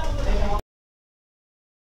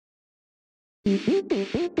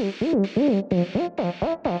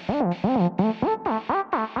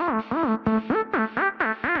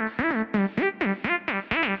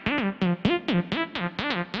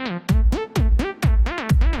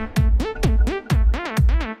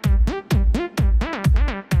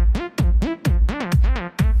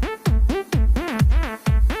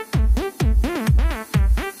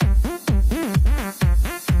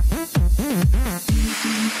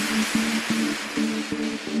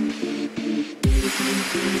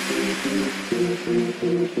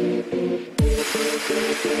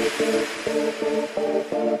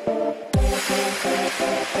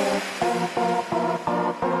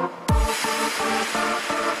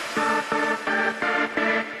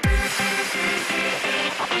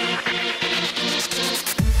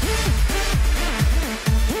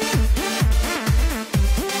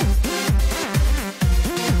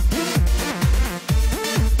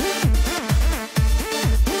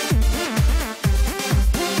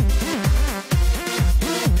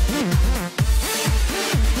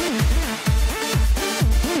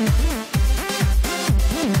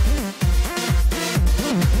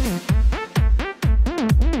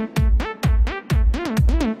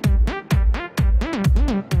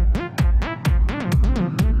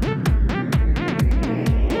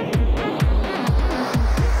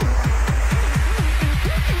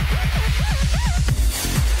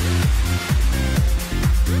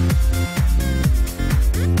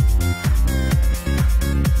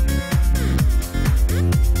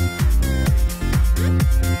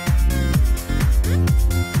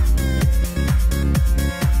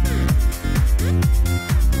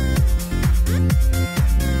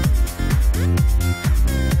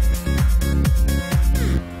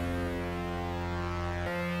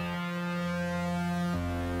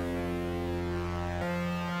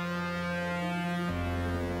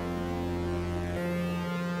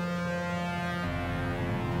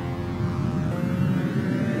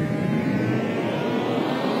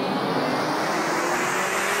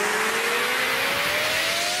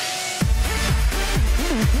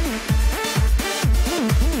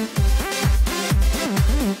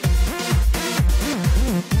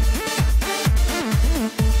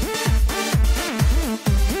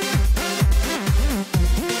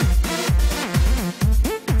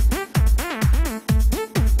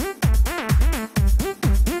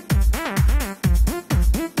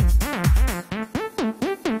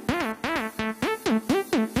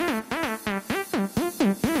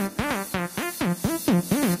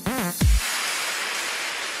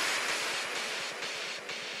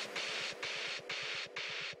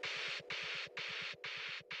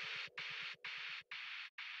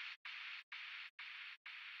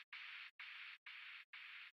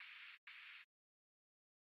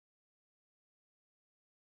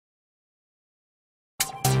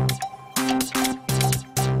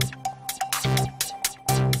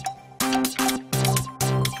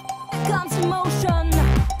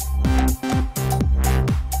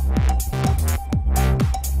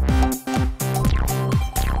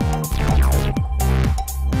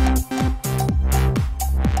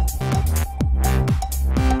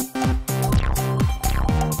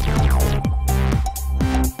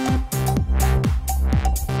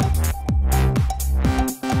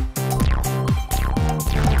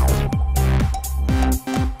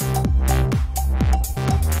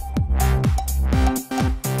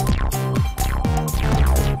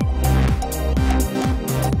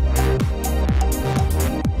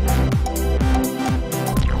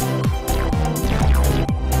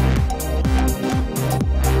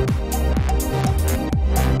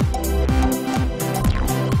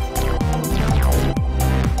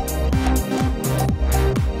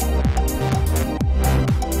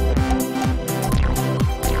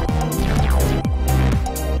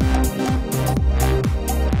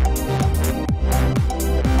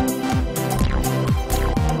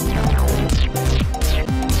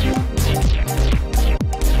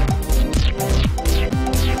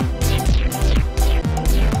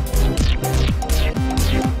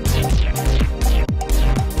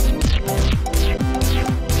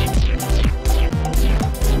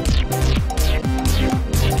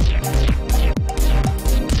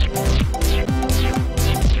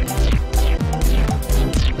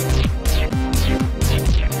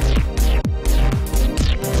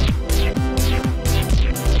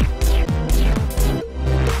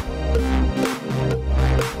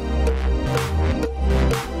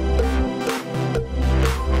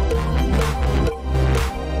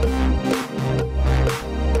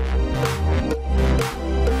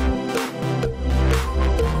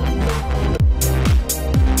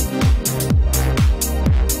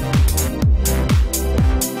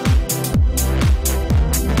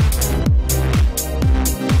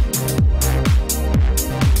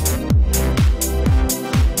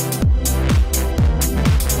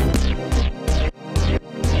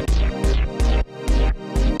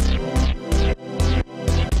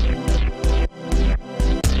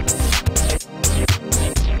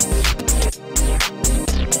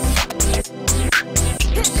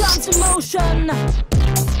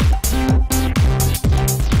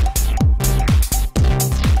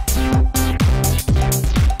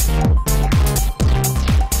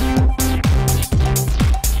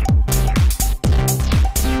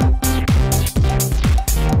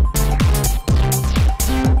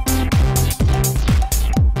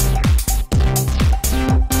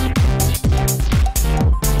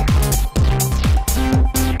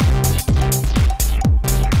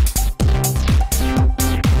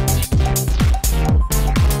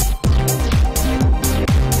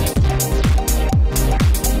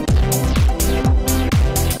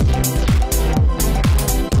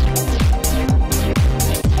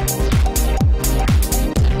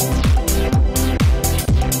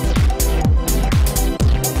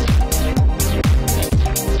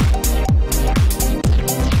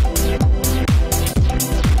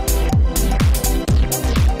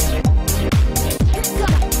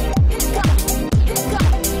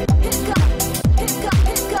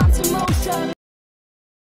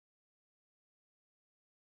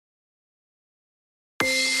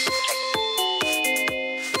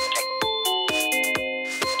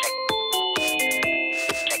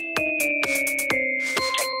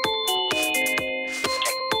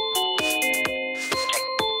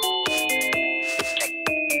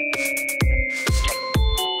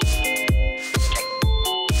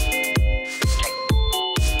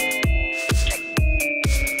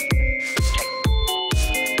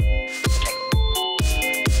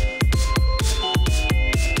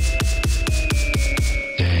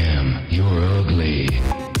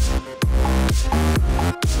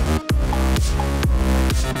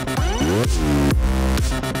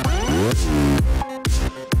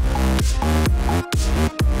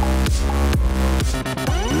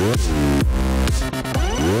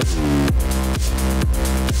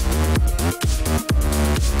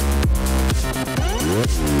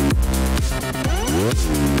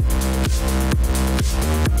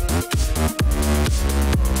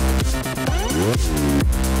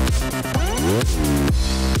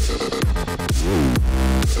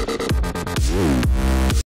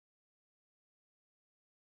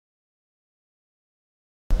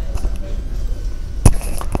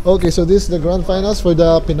 Okay, so this is the grand finals for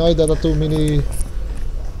the Pinoy Dota 2 mini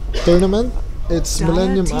tournament. It's Dire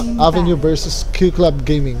Millennium Team Avenue Band. versus Q Club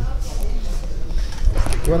Gaming.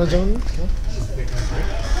 You wanna join me?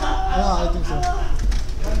 Yeah, I think so.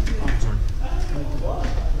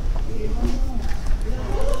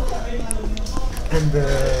 And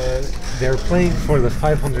they're playing for the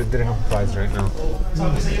 500 dirham prize right now.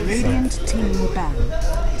 Radiant team ban.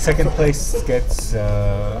 Second place gets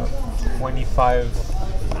 25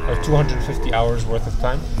 or 250 hours worth of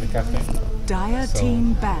time in the cafe. Dire So-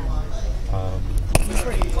 team ban. It's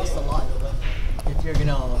pretty cost a lot if you're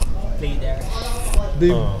gonna play there. They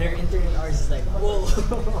Their internet hours is like, whoa.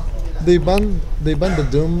 they banned the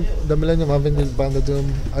Doom, the Millennium Avenue banned the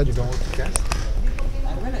Doom. You don't want to guess?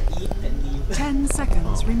 I'm gonna eat and leave. 10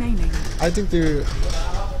 seconds remaining. I think they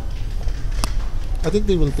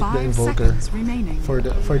will pick the 5 Invoker seconds remaining. for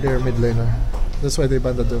their mid laner. That's why they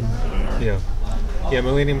banned the Doom. Yeah. Yeah,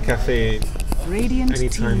 Millennium Cafe, Radiant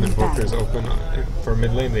anytime team Invoker is ban. open for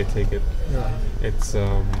mid lane, they take it. Yeah. It's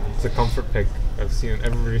a comfort pick. I've seen it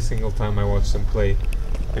every single time I watch them play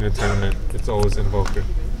in a tournament. It's always Invoker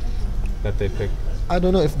that they pick. I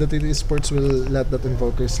don't know if the TD Sports will let that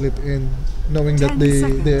Invoker slip in, knowing 10 that they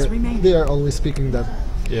seconds remaining. they are always picking that.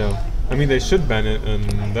 Yeah. I mean, they should ban it,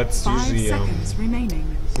 and that's 5 usually seconds remaining.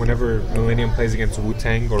 whenever Millennium plays against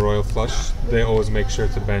Wu-Tang or Royal Flush, they always make sure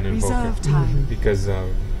to ban Invoker. Reserve time. Because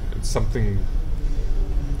it's something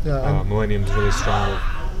Yeah, and Millennium's really strong with.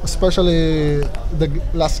 especially the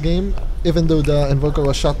last game, even though the Invoker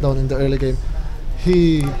was shut down in the early game,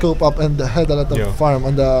 he cope up and had a lot of Yeah. farm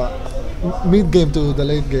on the mid game to the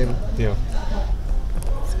late game. Yeah.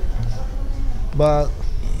 But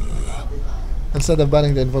instead of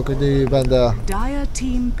banning the Invoker, they banned Dire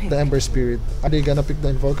team pick. the Ember Spirit. Are they gonna pick the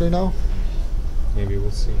Invoker now? Maybe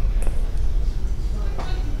we'll see.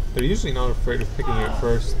 They're usually not afraid of picking it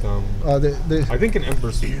first. They I think an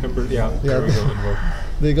Ember, yeah, there we go, Invoke.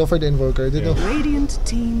 they go for the Invoker. They Yeah. know. Radiant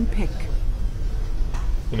team pick.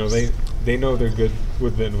 You know, they know they're good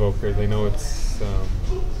with the Invoker. They know it's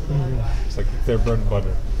like their bread and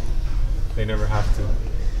butter. They never have to.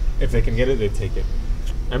 If they can get it, they take it.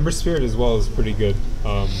 Ember Spirit as well is pretty good.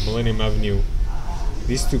 Millennium Avenue.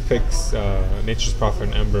 These two picks, Nature's Prophet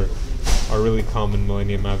and Ember, are really common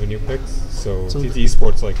Millennium Avenue picks. So TT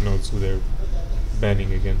Esports knows who they're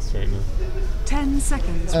banning against right now. 10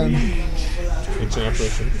 seconds remaining. Ancient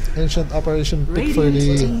Apparition. Ancient Operation pick for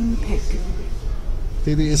Radiant the team pick.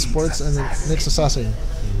 TD Sports and Next Assassin.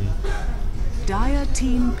 Dire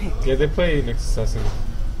team pick. Yeah, they play Next Assassin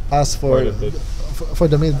As for quite a bit. for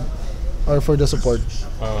the mid or for the support.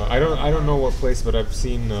 I don't know what place, but I've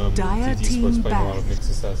seen Dire TT team Sports playing a lot back. of Next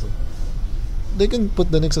Assassin. They can put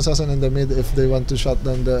the Next Assassin in the mid if they want to shut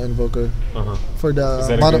down the Invoker. Uh-huh. For the Is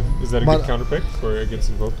that a mana, good, is that a mana- good counter pick for against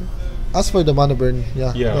Invoker? as for the mana burn,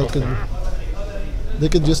 yeah, Yeah, that okay. they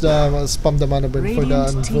could just spam the mana burn for the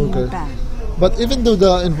Radiant team Invoker. ban. But even though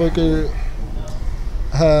the Invoker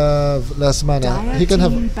have less mana, Dire he can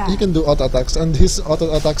team he can do auto attacks, and his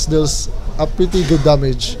auto attacks deals a pretty good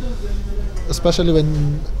damage, especially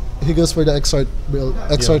when he goes for the exort build,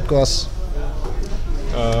 exort cost.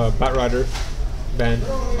 Bat Rider ban.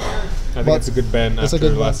 I think But it's a good ban It's after a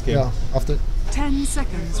good last one. game. Yeah, after 10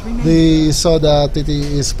 seconds remaining. they saw the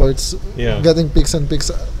TT Esports Yeah. getting picks and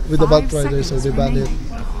picks with the 5 Bat Rider, so seconds they banned it. remaining.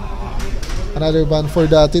 Another ban for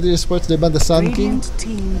the TT Esports, they banned the Sun King. Radiant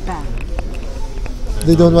team ban.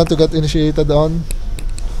 They don't want to get initiated on.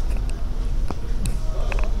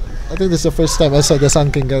 I think this is the first time I saw the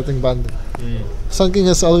Sun King getting banned. Sun King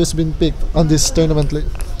has always been picked on this tournament.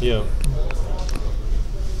 Yeah.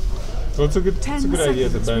 So it's a good 10 idea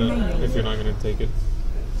to seconds ban it remaining. if you're not gonna take it.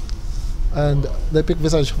 And they pick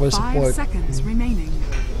Visage for 5 support. seconds remaining.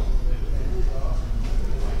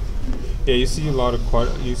 Yeah, you see quite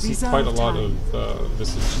a lot time. of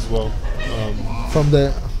Visage as well. From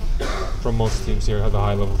the From most teams here, the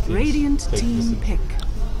high level teams. Radiant take team Visage. pick.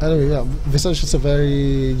 anyway, yeah, Visage is a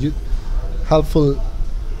very helpful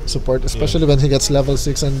support, especially when he gets level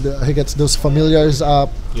 6 and he gets those familiars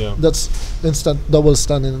up. Yeah. That's instant double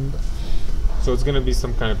stun. And So it's gonna be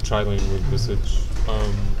some kind of tri-lane with Visage.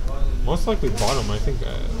 Most likely bottom. I think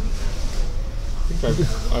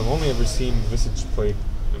I've only ever seen Visage play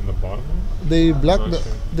in in the bottom. They block Not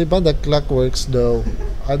sure. they ban the clockworks though.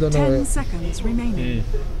 I don't 10 know. seconds remaining.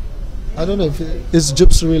 I don't know if is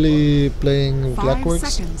Jups really playing 5 clockworks.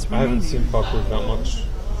 seconds I haven't seen remaining. Clockwork that much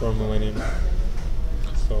from Millennium,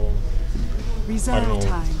 so I Reserve don't know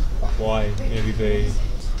time. why. Maybe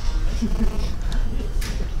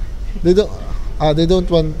They don't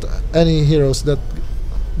want any heroes that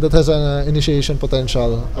has an initiation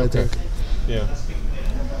potential. I Okay. think yeah.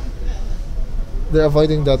 they're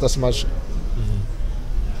avoiding that as much.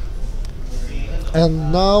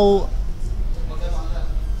 And now,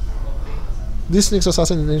 this next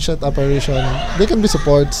assassin in Ancient Apparition, they can be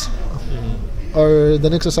supports, or the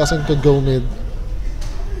next assassin could go mid.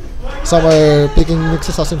 Some are picking next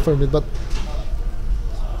assassin for mid, but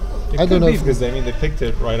It I could don't know be if- because they picked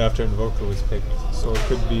it right after Invoker was picked, so it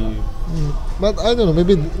could be. but I don't know.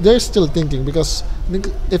 Maybe they're still thinking because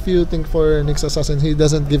if you think for next assassin, he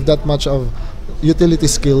doesn't give that much of utility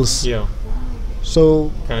skills. Yeah, So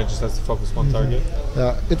kind of just has to focus one target.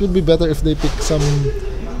 yeah, it would be better if they pick some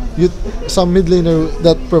mid laner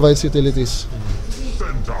that provides utilities.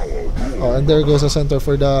 Oh, and there goes a center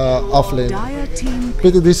for the off lane. Dire team pick.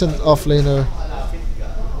 Pretty decent off laner.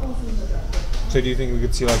 So do you think we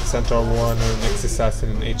could see like Centaur Warren or Nyx Assassin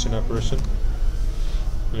and Ancient Apparition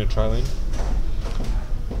in a tri lane?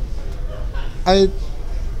 I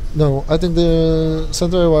think the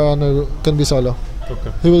center Warrunner can be solo.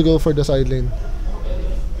 Okay. He will go for the side lane.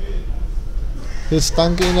 He's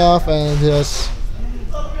tanky enough and he has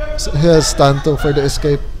stun too for the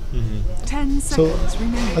escape. 10 So seconds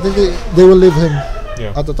remaining. I think they will leave him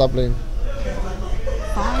Yeah. at the top lane.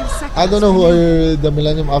 5 seconds. I don't know who remaining. are the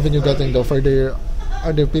Millennium Avenue getting though for their.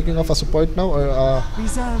 Are they picking off a support now or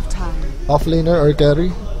Reserve time. off laner or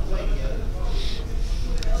carry?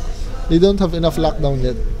 They don't have enough lockdown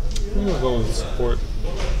yet. I'm gonna go with support.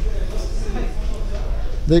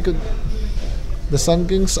 They could. The Sun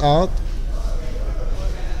King's out.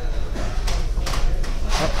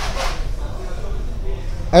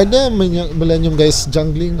 Are the Millennium guys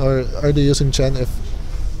jungling or are they using Chen? If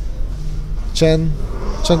Chen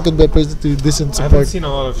could be a pretty decent I haven't support. seen a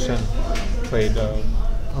lot of Shen played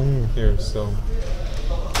here, so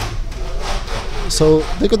So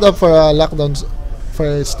they could opt for a lockdown, for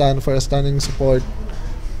a stunning support,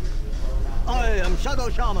 I am Shadow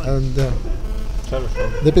Shaman. and Shadow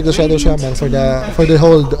Shaman. they pick the Shadow Shaman for the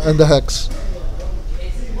hold and the hex.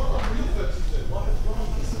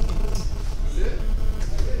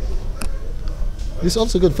 This is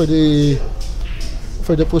also good for the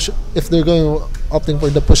push if they're opting for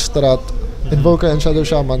the push strat, Invoker and Shadow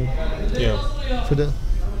Shaman Yeah, for the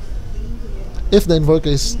if the Invoker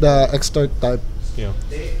is the extort type. yeah.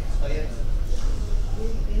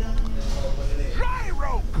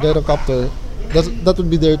 Gyrocopter. That would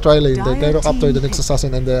be their tri-lane. The Dire Gyrocopter, team the Next pick.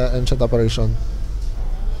 Assassin, and the Ancient Apparition.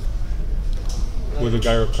 With the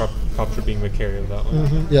Gyrocopter being the carry of that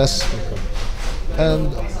one. Yes, Okay. and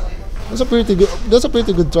that's a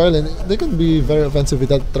pretty good tri-lane. They can be very offensive with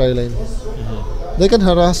that tri-lane. They can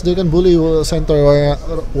harass. They can bully Centaur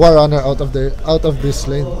Warrunner out of this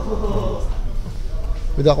lane.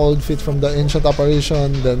 With a cold feet from the Ancient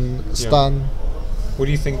Apparition, then stun. What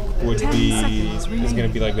do you think would 10 be seconds is going to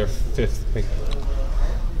remaining. be like their fifth pick?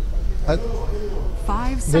 5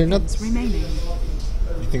 They're not- seconds remaining.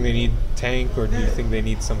 Do you think they need tank or do you think they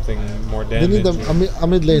need something more They damage? need a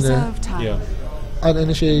mid laner, Reserve time. Yeah. an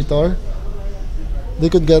initiator. They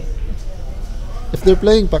could get, if they're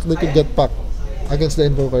playing pack, they could get pack against the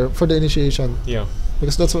Invoker for the initiation, Yeah.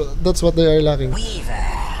 because that's what they are lacking.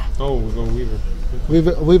 Oh, we go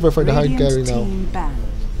Weaver. Weaver for the hard Radiant carry now. team banned.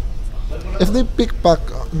 If they pick pack,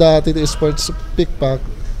 the TT Sports pick pack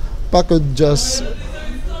could just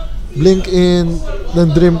blink in, then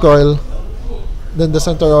Dream Coil, then the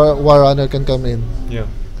Centaur Warrunner can come in, Yeah.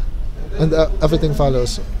 and everything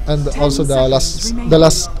follows. And 10 also the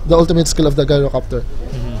seconds the ultimate skill of the Gyrocopter.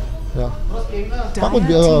 Yeah, Pack would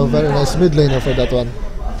be a very nice mid laner for that one.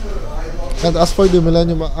 And as for the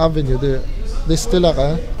Millennium Avenue, they still lack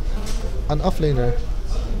an off laner.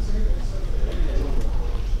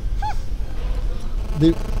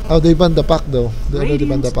 They banned the pack though. They already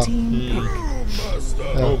banned the Radiant pack. team pick.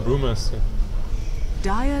 Oh, Brewmaster.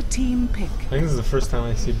 Dire team pick. I think this is the first time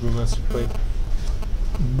I see Brewmaster played.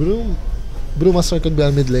 Brewmaster could be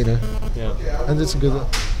a mid laner, Yeah. and it's good.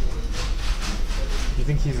 Do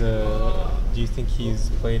you think he's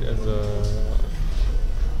played as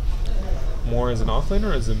more as an offlaner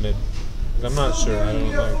or as a mid? 'Cause I'm not sure. I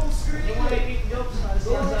don't know.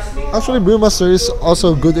 Actually, Brewmaster is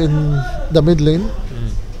also good in the mid lane,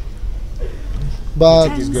 but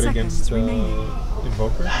He's 10 good seconds against remaining.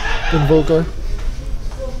 Invoker. Invoker.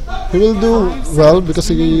 He will do well because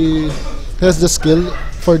he has the skill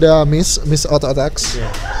for the miss auto attacks. Yeah.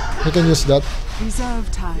 He can use that. Reserve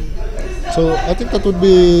time. So I think that would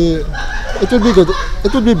be good.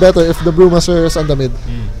 It would be better if the Brewmaster is on the mid.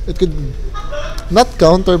 It could not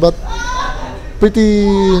counter, but pretty.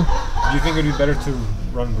 Do you think it would be better to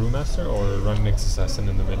run Brewmaster or run Nyx Assassin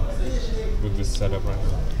in the mid with this setup right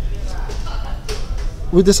now?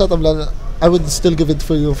 With this setup, I would still give it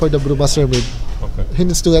for the Brewmaster mid. Okay. He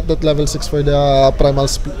needs to get that level 6 for the primal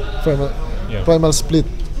Yeah. primal split.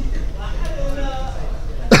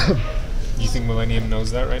 Do you think Millennium knows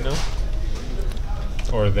that right now?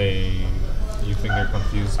 Or you think they're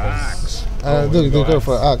confused? They go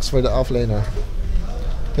for Axe for the offlaner.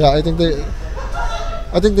 Yeah, I think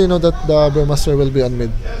they know that the Brewmaster will be on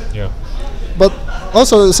mid. Yeah. But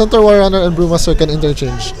also, Centaur Warrunner and Brewmaster can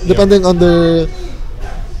interchange depending on their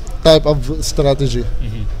type of strategy.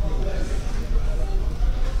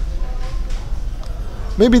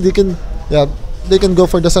 Maybe they can go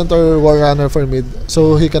for the Centaur Warrunner for mid,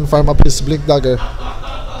 so he can farm up his Blink Dagger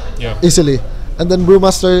easily. And then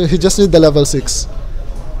Brewmaster, he just need the level 6.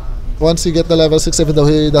 Once he get the level 6, even though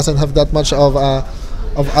he doesn't have that much of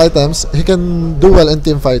items, he can do well in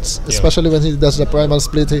team fights, especially when he does the primal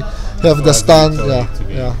split. He have the stun,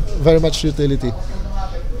 very much utility.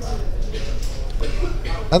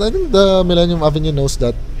 And I think the Millennium Avenue knows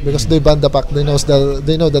that because they banned the pack. They know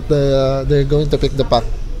that they're going to pick the pack,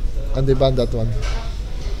 and they banned that one.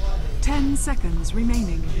 10 seconds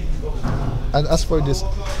remaining. And as for this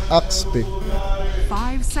Axe pick,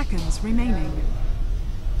 5 seconds remaining.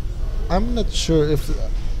 I'm not sure if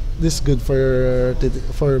this is good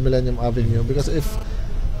for Millennium Avenue, because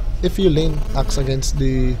if you lane Axe against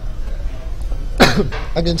the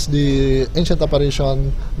against the Ancient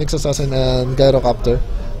Apparition, Nyx Assassin, and Gyrocopter,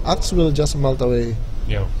 Axe will just melt away.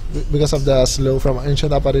 Yeah. Because of the slow from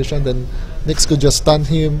Ancient Apparition, then Nyx could just stun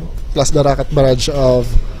him, plus the Rocket Barrage of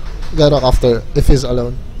Gyrocopter if he's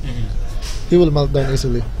alone. He will melt down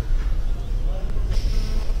easily.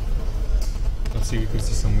 Let's see, we could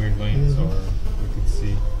see some weird lanes, or we could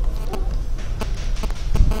see.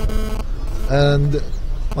 And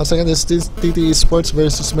once again, this is TTE Sports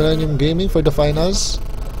versus Millennium Gaming for the finals.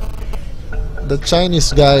 The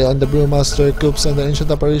Chinese guy on the Brewmaster, Coops on the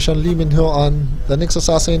Ancient Apparition, Lee Min-ho on the Nyx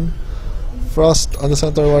Assassin, Frost on the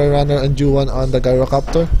Centaur Warrunner, and Juwan on the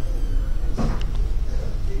Gyrocopter.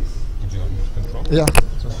 Did you have control? Yeah.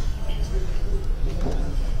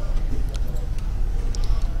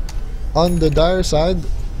 On the Dire side,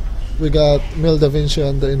 we got Mil Da Vinci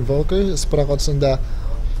on the Invoker, Sprakots on the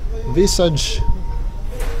Visage,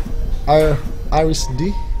 Aris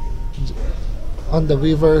D on the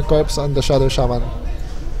Weaver, Corpse on the Shadow Shaman,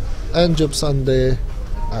 and Jups on the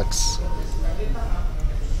Axe.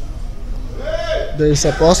 There is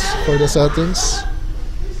a pause for the settings.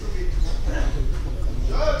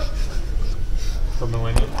 For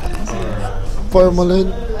Millennium? For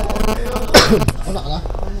Millennium.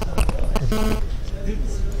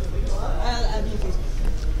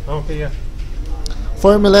 Okay, yeah.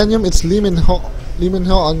 For Millennium, it's Lee Min-ho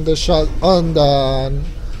on the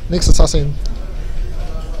Nyx Assassin.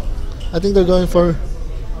 I think they're going for.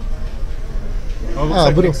 Oh, looks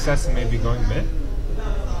like Nyx Assassin may be going mid.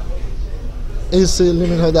 Is Lee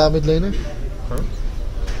Min-ho the mid laner? Huh?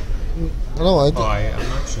 No, I'm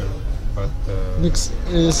not sure, but Nyx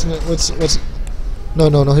is what's. No,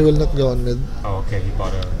 he will not go on mid. Oh, okay, he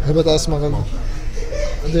bought a. He bought a small.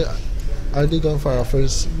 Are they going for a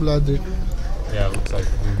first blood? Yeah, looks like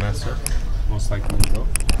Brewmaster. Most likely will go.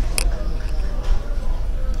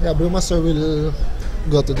 Yeah, Brewmaster will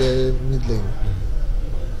go to the mid lane.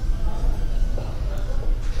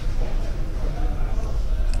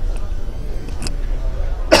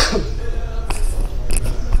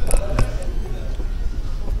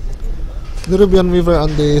 Nerubian Weaver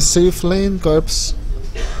on the safe lane, Corpse,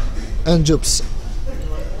 and Jups.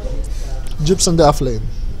 Jups on the off lane.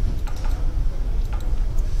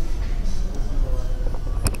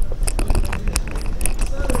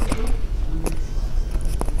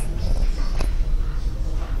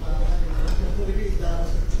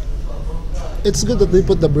 It's good that they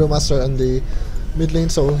put the Brewmaster on the mid lane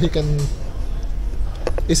so he can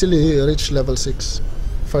easily reach level 6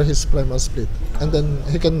 for his primal split, and then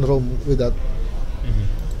he can roam with that.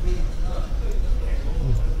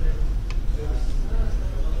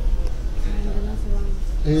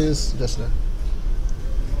 He is just there.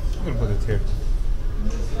 I'm gonna put it here.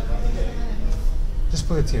 Just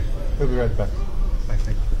put it here. We'll be right back. I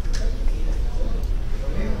think.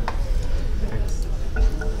 Thanks.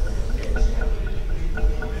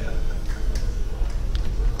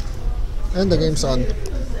 And the game's on.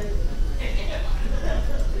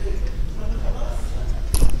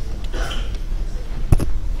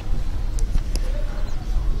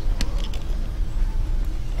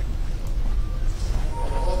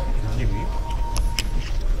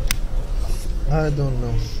 don't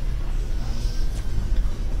know.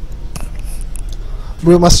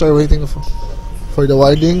 Brewmaster waiting for the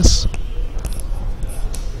wardings.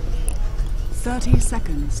 30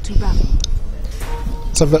 seconds to battle.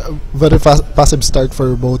 It's a very passive start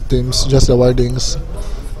for both teams, just the wardings.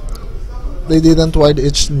 They didn't ward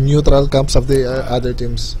each neutral camps of the other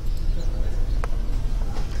teams.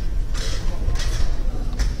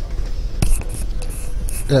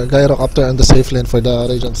 Yeah, Gyrocopter on the safe lane for the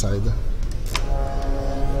Radiant side.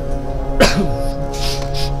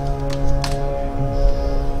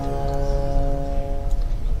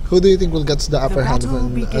 Who do you think will get the upper hand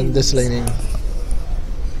in this laning?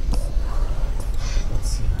 Let's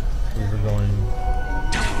see. We were going.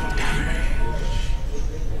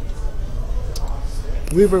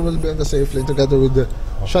 Weaver will be on the safe lane together with the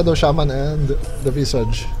Shadow Shaman and the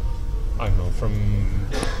Visage. I don't know. From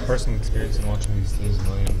personal experience in watching these teams,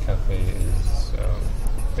 Millennium Cafe is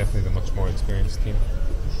definitely the much more experienced team.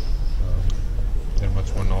 They're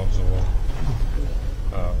much more knowledgeable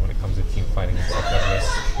when it comes to team fighting and stuff like this.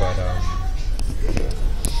 But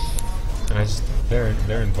and I just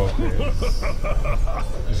their invoker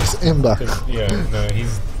is just Imba. Yeah, no,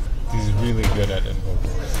 he's really good at invoker.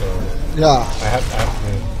 So Yeah, I have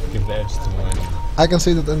to give the edge to Millennium. I can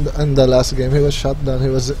see that in the last game he was shut down. He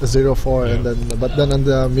was 0-4, Yeah. and but then in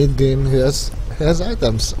the mid game he has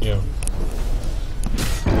items. Yeah.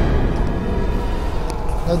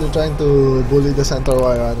 Now they're trying to bully the center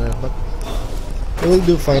wire runner, but he will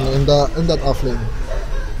do fine in that off lane.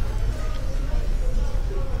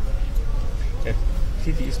 Yeah,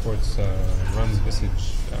 TT Esports runs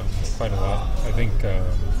Visage quite a lot. I think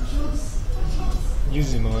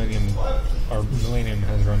usually Millennium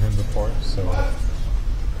has run him before, so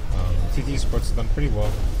TT Esports has done pretty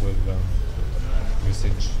well with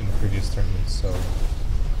Visage in previous tournaments. So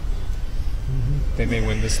they may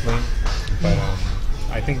win this lane, but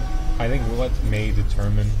I think what may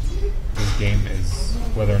determine this game is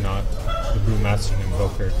whether or not the Brewmaster and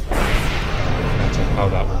Invoker match up, how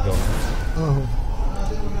that will go. Oh.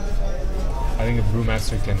 I think if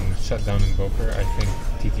Brewmaster can shut down Invoker, I think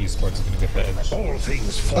TT Sports is going to get the edge. All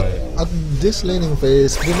things But At this laning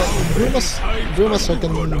phase, Brewmaster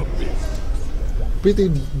can pretty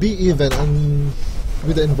be even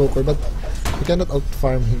with the Invoker, but he cannot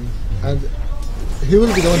outfarm him, and he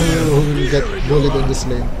will be the one who will get bullied in this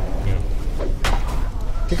lane. yeah.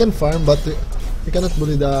 He can farm, but he cannot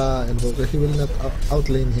bully the Invoker. He will not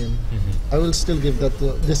outlane him. I will still give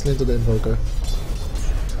this lane to the Invoker.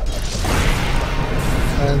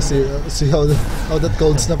 And see how that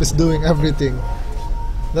cold snap is doing everything.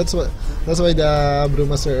 That's why the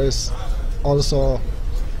Brewmaster is also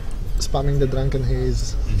spamming the Drunken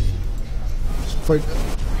Haze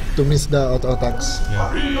to miss the auto attacks.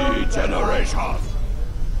 regeneration.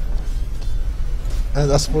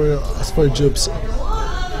 And as for Jupes,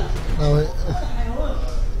 now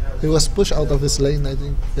he was pushed out of his lane, I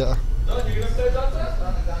think. Yeah.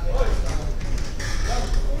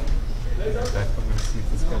 Back up and see if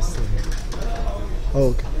this guy's still here.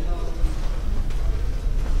 Oh, okay.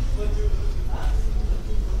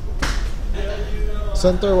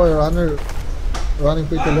 Center wire runner running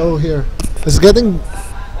pretty low here. He's getting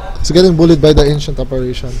bullied by the ancient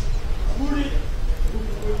apparition.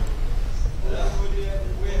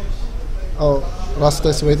 Oh, Rasta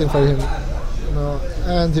is waiting for him. No,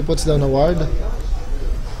 and he puts down a ward.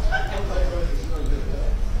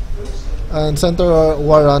 And center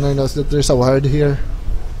war runner knows that there's a ward here.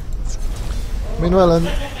 Meanwhile,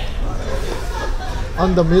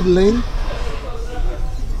 on the mid lane,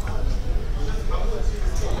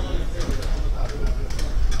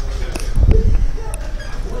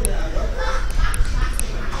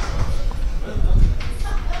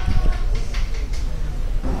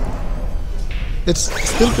 it's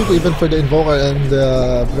still pretty even for the Invoker and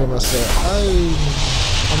the Brewmaster.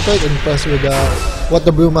 I'm quite impressed with what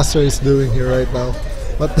the Brewmaster is doing here right now.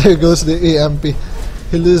 But there goes the EMP.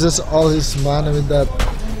 He loses all his mana with that.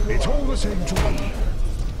 It's all the same to me.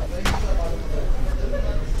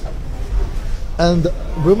 And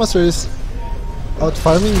Brewmaster is out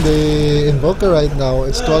farming the Invoker right now.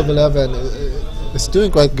 It's 12-11. It's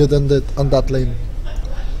doing quite good on that lane.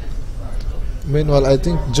 Meanwhile, I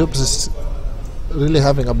think Jupes is really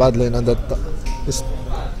having a bad lane on that. He's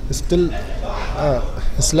still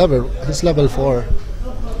his level 4.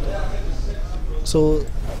 So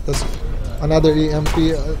that's another EMP.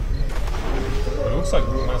 It looks like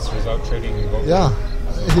Brewmaster is out trading Invoker. Yeah,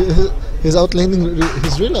 he's outlaning.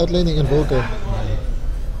 He's really outlaning Invoker.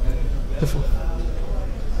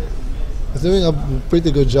 He's doing a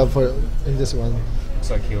pretty good job in this one. Looks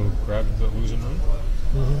like he'll grab the illusion rune.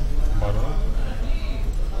 Bottom.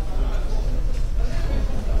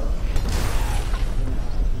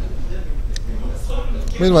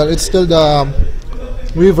 Meanwhile, it's still the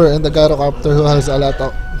Weaver and the Gyrocopter who has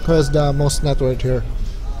who has the most net worth here.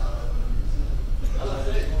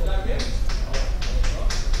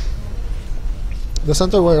 The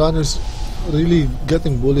Center War Runner's really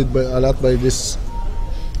getting bullied by a lot by this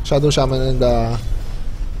Shadow Shaman and the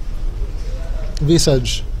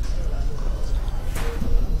Visage.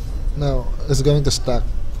 Now is going to stack.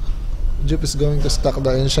 Jeep is going to stack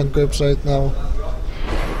the Ancient Crypts right now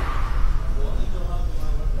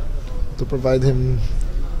to provide him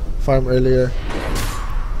farm earlier.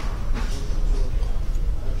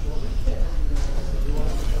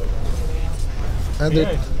 And Yeah,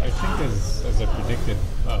 I think as I predicted,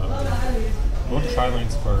 both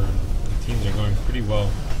tri-lanes for the teams are going pretty well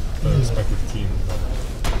for their respective teams.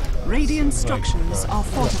 Radiant structures are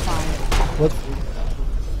fortified. what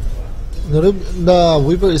the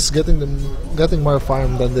Weaver is getting more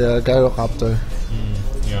farm than the Gyrocopter,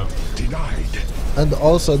 Yeah. Denied. and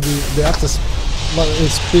also the Axis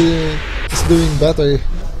is doing better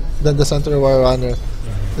than the Center War Runner.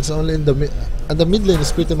 It's only in the and the mid lane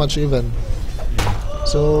is pretty much even.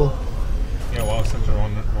 So Yeah, while Center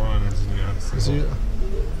One is going to have a single.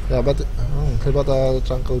 yeah, but he bought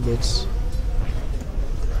Tranquil Boots.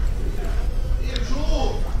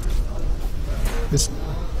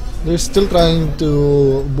 They're still trying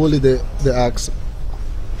to bully the Axe,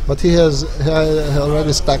 but he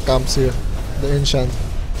already stacked camps here, the Enchant.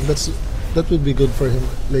 And that would be good for him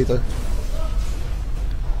later.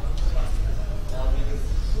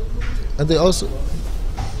 And they're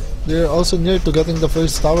also near to getting the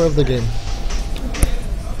first tower of the game.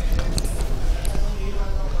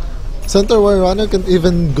 Center War Runner can't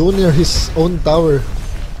even go near his own tower.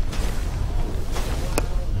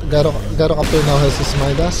 Gyrocopter now has his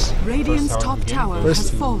Midas. Radiant's First top tower tower of the game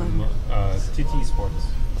has goes fallen. to TT Sports.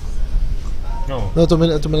 No. No,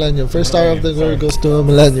 to Millennium. First tower of the Millennium, game goes to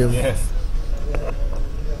Millennium. Yes.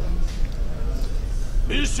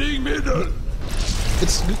 Missing middle.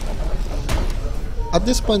 It's at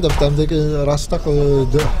this point of time they can Rasta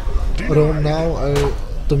could roam now or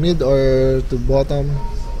to mid or to bottom.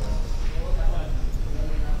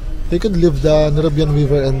 They could leave the Nerubian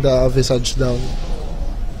Weaver and the Visage down.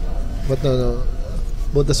 But no.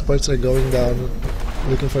 Both the sports are going down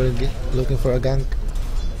looking for a gank.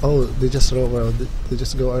 Oh, they just roam around. They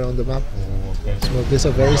just go around the map. Oh, okay. Smoke this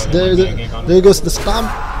a very there goes the stamp,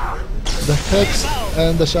 the hex,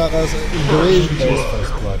 and the shakas engraved.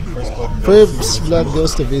 First blood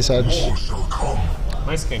goes to Visage.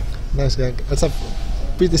 Nice king. Nice gank. That's a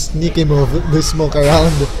pretty sneaky move. They smoke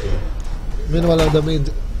around. Meanwhile on the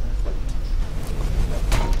mid,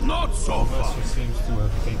 Not so far. Master seems to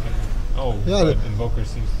have taken. Oh, Yeah, but the- Invoker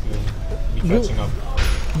seems to be Bru- catching up.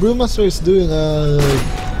 Brewmaster is doing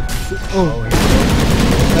Oh,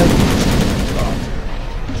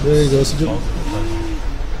 there he goes. he's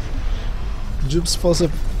Jupes falls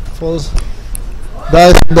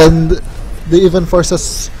dive, and then they even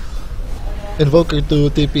forces Invoker to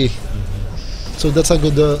TP. So that's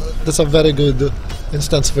a very good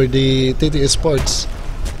instance for the TT Sports.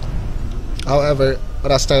 However,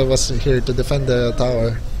 Rasta was here to defend the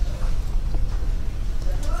tower.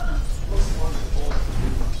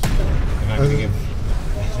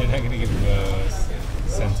 They're not gonna give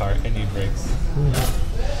Centaur any breaks.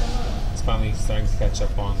 It's finally starting to catch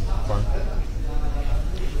up on farm.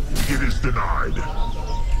 It is denied.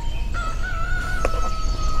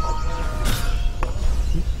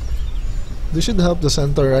 They should help the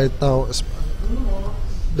center right now.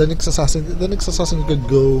 The next assassin could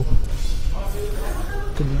go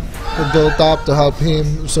top to help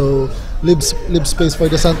him. So leave space for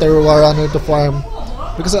the center war runner to farm.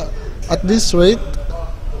 Because at this rate,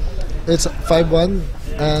 it's 5-1,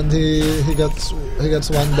 and he gets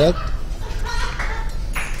one death.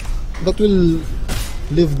 That will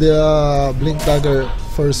leave the blink dagger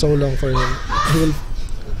for so long for him. He will.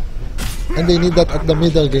 And they need that at the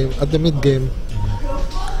mid game,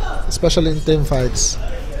 especially in team fights.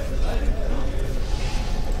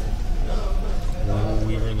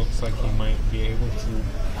 Weaver looks like he might be able to.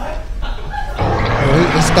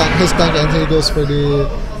 His tank, and he goes for the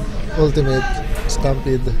ultimate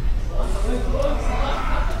stampede.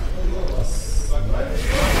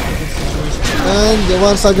 And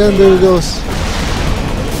once again, there he goes.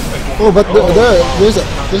 Oh, but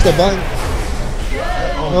there's the bank.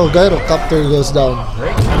 Oh, Gyrocopter goes down.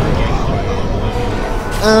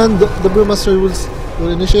 And the Brewmaster will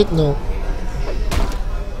initiate? No.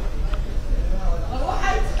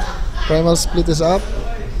 Primal Split is up.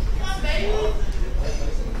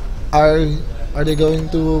 Are they going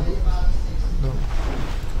to... No.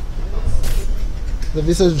 The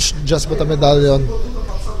Visage just put a medallion.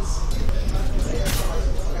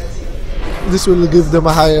 this will give them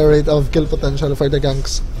a higher rate of kill potential for the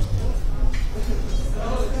ganks.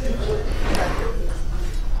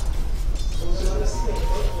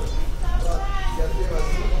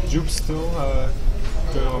 Jupe's still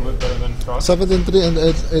doing a little bit better than Frost. 17-3 and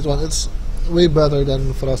 8-1. It's way better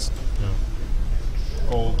than Frost. Yeah.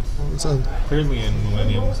 Gold clearly in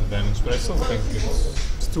Millennium's advantage, but I still think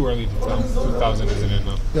it's too early to tell. 2000 isn't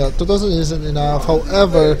enough. Yeah, 2000 isn't enough.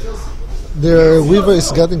 However, their Weaver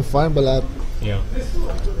is getting farmed a lot. Yeah.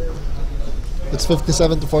 It's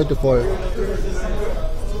 57 to 44.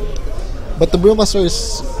 But the Brewmaster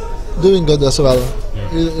is doing good as well.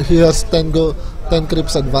 Yeah. He has 10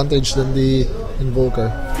 creeps advantage than the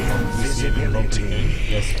Invoker.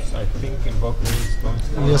 Yes, I think Invoker is going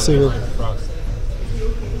to Yes, he will. Frost.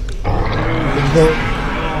 No. No.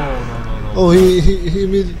 Oh, he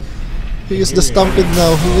is the Stampede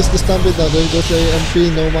now. He is the Stampede now. There goes the MP.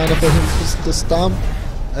 No mana for him to stamp,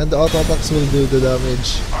 and the auto attacks will do the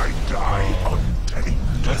damage. I die untamed.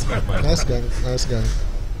 That's my point. Nice gun. Nice gun.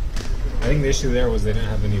 I think the issue there was they didn't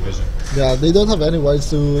have any vision. Yeah, they don't have any wards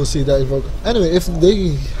to see the Invoker. Anyway, if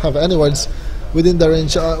they have any wards within the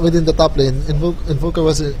range, within the top lane, Invoker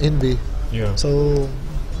was in B. Yeah. So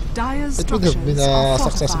Dire's it would have been structures a are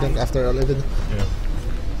success again fortified. after 11. Yeah.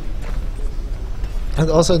 And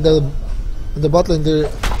also in the bot lane, they're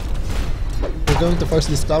going to force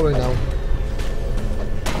this tower now.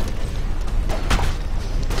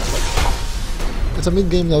 It's a mid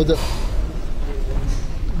game now. This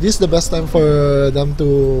is the best time for them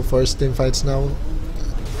to force team fights now.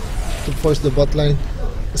 To force the bot line,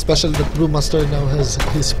 especially that Brewmaster now has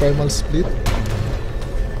his primal split.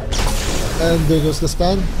 And there goes the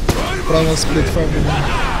stun. Primal split from him.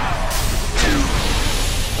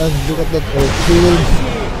 And look at that ult.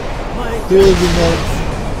 He will be more.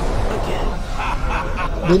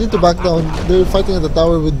 They need to back down. They're fighting at the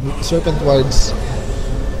tower with serpent wards.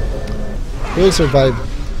 He will survive.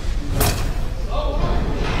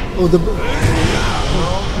 Oh, no.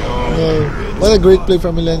 What a great play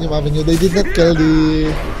from Millennium Avenue. They did not kill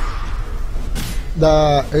the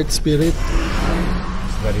Earth Spirit. So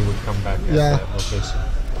that he would come back at that location.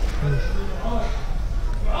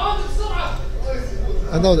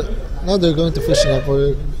 And now they're going to fish now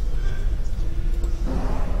for.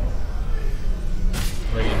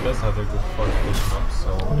 Radiant does have a good fortification up,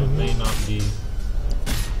 so it may not be.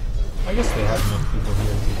 I guess they have enough people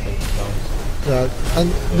here to take the towers. Yeah,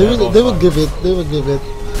 and they would give it. They would give it.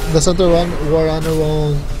 The center war runner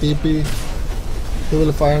won't TP. He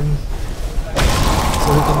will farm,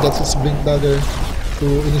 so he can get his blink dagger to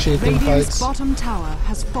initiate team Radiant's fights. bottom tower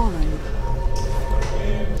has fallen.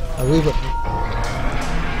 Weaver.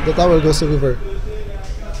 The tower goes to Weaver.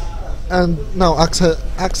 And now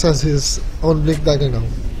Axe has his own blink dagger now.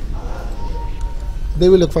 They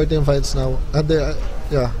will look for team fights now, and they're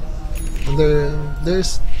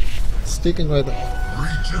sticking right.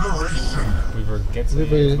 Regeneration. Weaver gets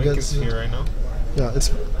Weaver a Link gets is here right now. Yeah,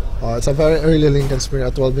 it's a very early Lincoln Spear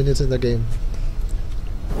at 12 minutes in the game.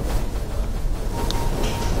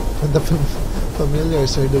 And the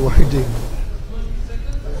familiars are the warding.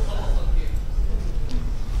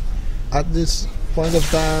 At this point of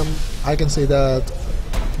time, I can say that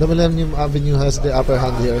the Millennium Avenue has the upper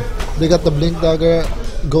hand here. They got the Blink Dagger,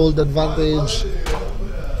 gold advantage,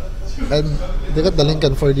 and they got the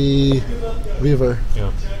Lincoln for the Weaver.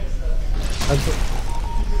 Yeah. And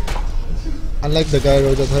unlike the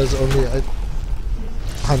Gyro that has only a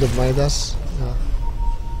Hand of Midas,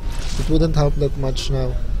 it wouldn't help that much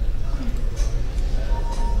now.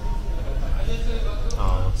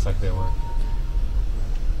 Oh, looks like they were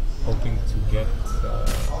hoping to get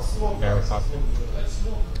Gyrocopter.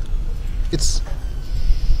 It's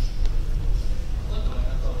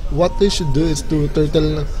what they should do is to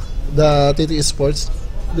turtle the TTE Sports.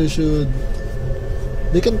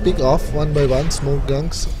 They can pick off one by one smoke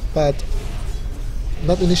ganks, but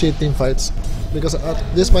not initiate team fights, because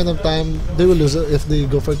at this point of time they will lose if they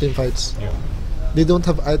go for team fights. Yeah. They don't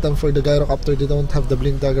have item for the Gyrocopter, they don't have the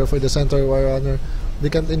Blink Dagger for the Centaur War Runner. They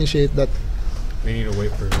can't initiate that. They need to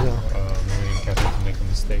wait for Millennium Captain to make a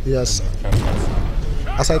mistake. Yes. And then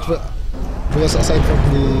capitalize. Aside from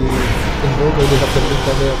the Invoker, they have the Blink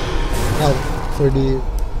Dagger now for the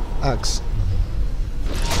Axe.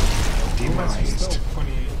 He's still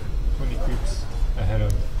 20 creeps ahead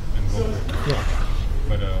of Invoker. Yeah.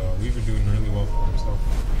 But Weaver doing really well for himself.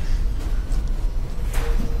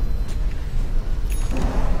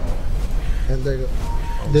 And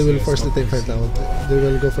they will force the team fight now. They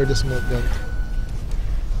will go for the smoke gun.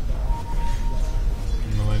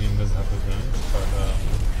 Millennium does have advantage,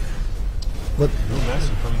 But no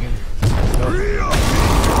Master coming in.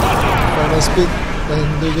 Normal speed.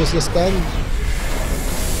 And there goes the stand.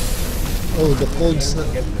 Oh, the cold snap.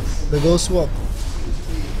 Get this. The ghost walk.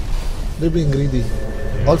 They're being greedy.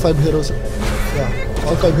 All 5 heroes. Yeah,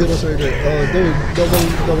 all 5 heroes are there. Oh, there.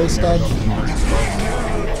 Double stand.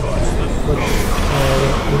 But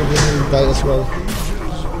will die as well.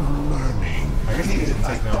 I guess they did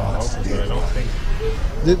take down Invoker, but I don't think.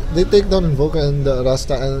 They take down Invoker and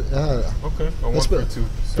Rasta and Okay, a 1 That's for 2. So,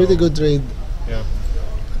 pretty good trade. Yeah.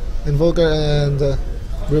 Invoker and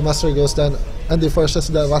Brewmaster goes down, and they forces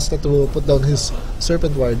the Rasta to put down his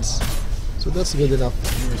Serpent Wards. So that's good enough.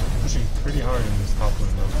 You were pushing pretty hard in this top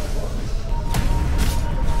lane though.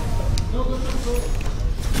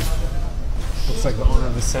 Looks like the owner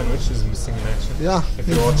of the sandwich is missing in action. Yeah. If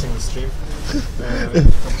you're watching the stream, come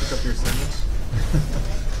pick up your sandwich.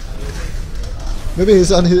 Maybe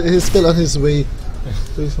he's still on his way.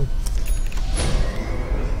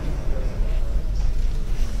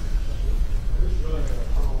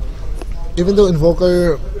 Even though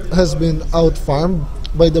Invoker has been out farmed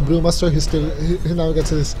by the Brewmaster, he now gets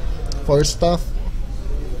his force staff.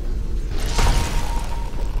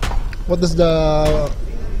 What does the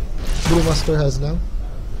Brewmaster has now?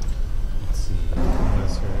 Let's see.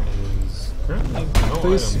 Master is currently no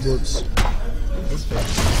Face items. boots. This big.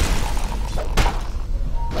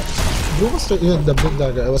 Brewmaster even the Blink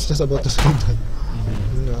Dagger. I was just about to say that.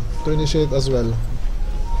 Yeah, to initiate as well.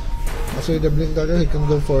 After the Blink Dagger, he can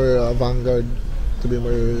go for Vanguard to be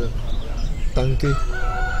more tanky.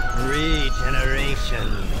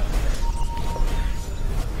 Regeneration.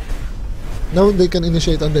 Now they can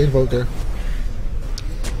initiate on the Invoker.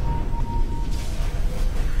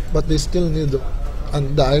 But they still need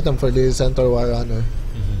the item for the Centaur War Runner.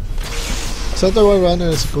 Centaur War Runner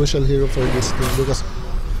is a crucial hero for this team because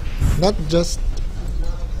not just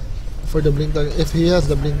for the Blink Dagger, if he has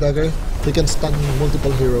the Blink Dagger, he can stun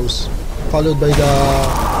multiple heroes. Followed by the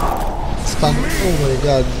stun. Oh my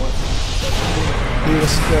god. He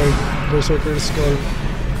was scared. Berserker scared.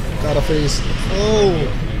 Carapace. Oh!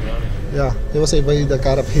 Yeah, he was saved by the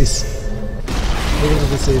Carapace. Look at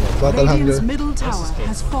this save. Battle Radiant's Hunger. middle tower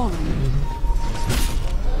has fallen.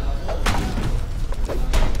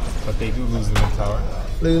 But they do lose the mid tower.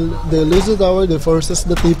 They lose the tower, they forces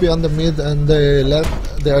the TP on the mid, and they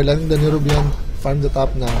are letting the Nerubian farm the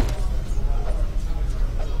top now.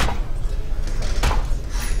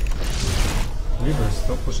 Reaver's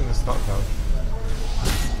still pushing the top tower.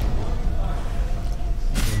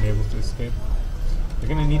 Being able to escape. They're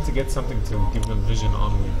gonna need to get something to give them vision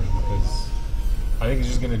on Weaver because I think he's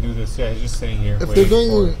just gonna do this. Yeah, he's just sitting here. If waiting they're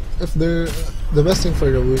going, for if they're the best thing for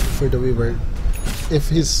the Weaver, if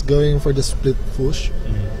he's going for the split push,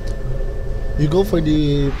 you go for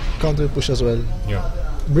the counter push as well. Yeah.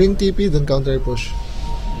 Bring TP then counter push.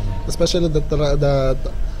 Especially that the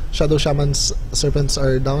Shadow Shaman's serpents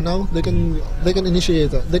are down now. They can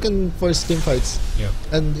initiate. They can force team fights. Yeah.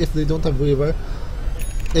 And if they don't have Weaver,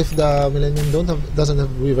 if the Millennium doesn't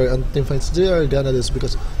have Weaver and team fights, they are gonna lose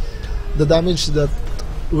because the damage that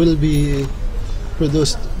will be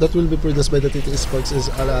produced by the TT Sports is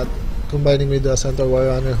a lot. Combining with the Centaur War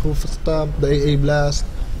Runner, Hoof Stomp, the AA Blast,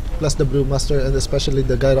 plus the Brewmaster, and especially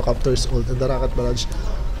the Gyrocopter's ult and the Rocket Barrage.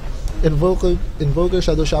 Invoker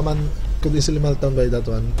Shadow Shaman could easily melt down by that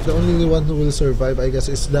one. The only one who will survive, I guess,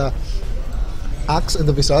 is the Axe and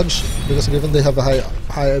the Visage, because given they have a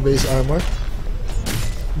higher base armor.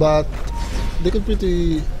 But they could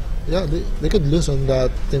they could lose on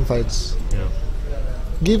that team fights. Yeah.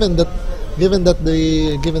 Given that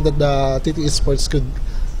the TT Sports could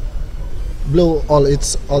blow all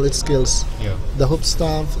its skills. Yeah. The Hoop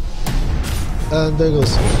Stamp, and there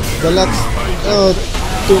goes the last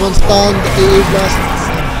 2-1 stand, AA Blast.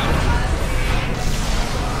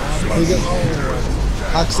 We got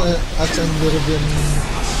Axe and Nerubian.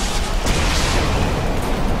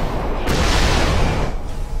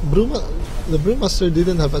 The Brewmaster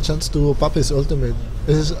didn't have a chance to pop his ultimate.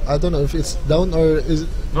 I don't know if it's down or is.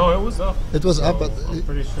 No, it was up. It was up, but I'm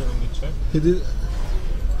pretty sure. Let me check. he did.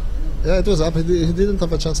 Yeah, it was up. He didn't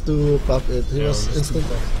have a chance to pop it. He Yeah, was it was too instant.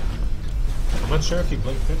 fast. I'm not sure if he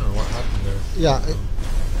blinked in or what happened there. Yeah,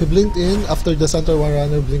 he blinked in after the Centaur War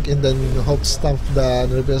Runner blinked in, then Hawk stamped the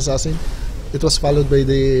Nerubian Assassin. It was followed by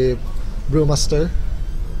the Brewmaster,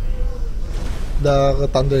 the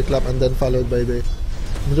Thunderclap, and then followed by the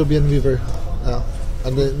Nerubian Weaver,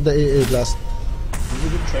 and then the AA Blast. It was a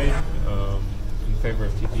good trade in favor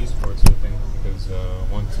of TT Sports, I think, because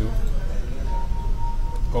 1-2.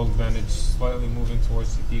 Gold advantage slightly moving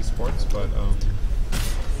towards TT Sports, but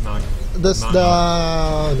not. That's not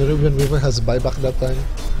the Nerubian Weaver has buyback that time,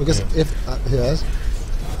 because Yeah. if he has,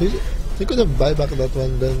 he could have buyback that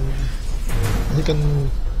one. Then he can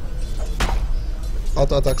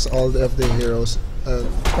auto attacks all the FD heroes.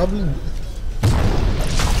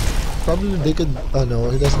 Probably they could. Oh no,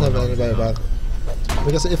 he doesn't have any buyback.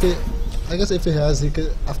 Because if he, I guess if he has, he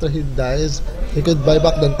could, after he dies, he could buy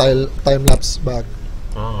back then time lapse back.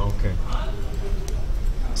 Oh, okay.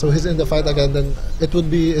 So he's in the fight again. Then it would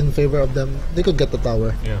be in favor of them. They could get the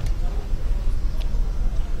tower. Yeah.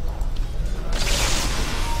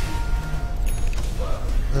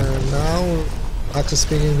 And now, Axe is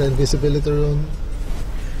pinging the invisibility rune.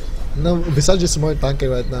 No, Visage is more tanky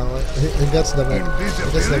right now. He gets the mech. He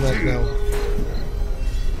gets the mech now.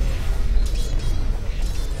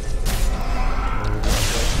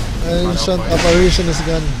 Ancient apparition is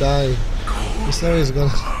gonna die. This now he's gonna.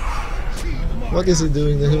 What is he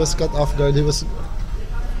doing? He was cut off guard. He was.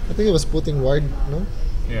 I think he was putting ward. No.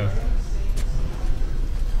 Yeah.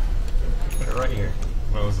 Put it right here.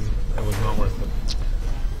 Well, it was not worth it.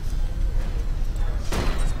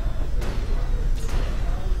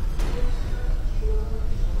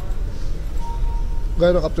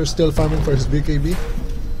 Gyrocopter still farming for his BKB.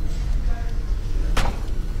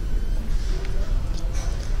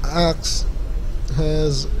 Axe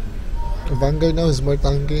has a Vanguard now, he's more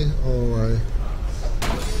tanky. Oh my.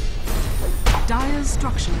 Dire's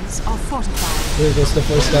structures are fortified. There goes the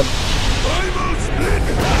first step.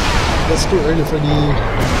 That's too early for the...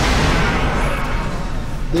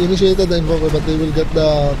 They initiated the invoker, but they will get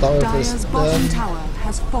the tower Dire's first. bottom Then tower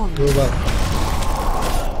has fallen. go back.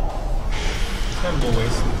 Kind of a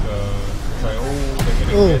waste. Try. Oh, they're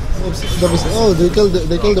getting Oh, hit. oops,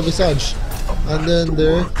 they killed the Visage. And then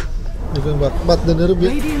they're going back. But the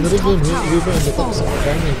Nerubian Reaper and the top is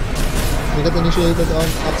farming. They got initiated on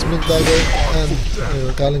Axe Blink Dagger and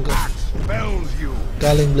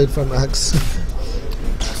Calling Blade from Axe.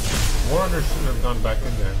 Warner shouldn't have gone back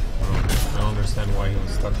in there. I don't understand why he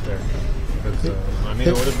was stuck there. Because, I mean,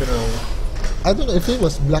 it would have been a... I don't know if he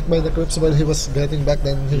was blocked by the Crips while he was getting back,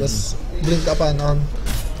 then he was blinked up and on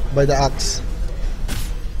by the Axe.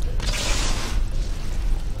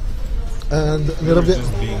 And He was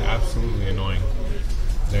just being absolutely annoying.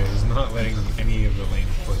 He's not letting any of the lane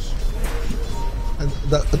push. and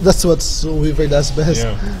that's what Weaver does best.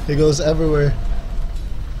 Yeah. He goes everywhere.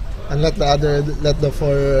 And let the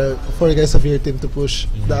four guys of your team to push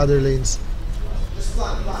the other lanes.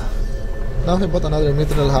 Now he bought another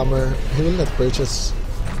Mithril Hammer. He will not purchase.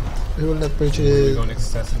 He will not purchase. We're going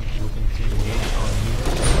excessive looking to engage on you.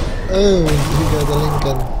 Oh, he got the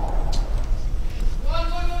Lincoln.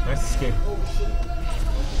 Nice escape.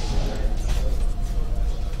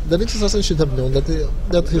 The next assassin should have known that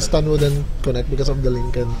his stun wouldn't connect because of the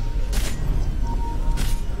Lincoln.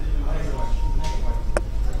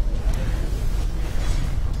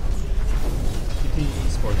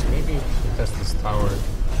 Esports, maybe we can test this tower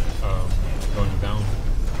going down.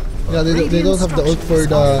 Yeah, they don't have the ult for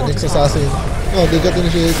the next assassin. No, they got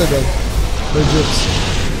initiated then. By Jukes.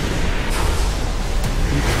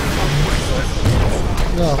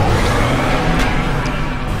 Yeah.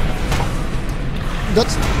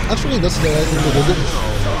 That's the right thing to do.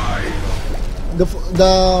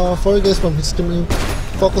 The four guys from his team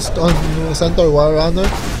focused on Centaur Warrunner,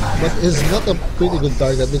 but is not a pretty good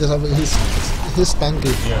target because of his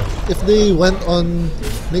tanky. Yeah. If they went on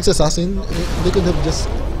next assassin, they could have just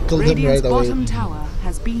killed him right Radiant's away. bottom tower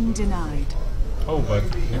has been denied. Oh, but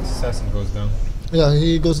next assassin goes down. Yeah,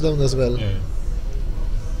 he goes down as well. Yeah.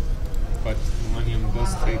 But Millennium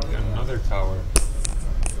does take another tower,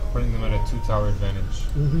 putting them at a 2-tower advantage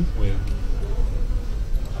with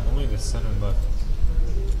only the center left.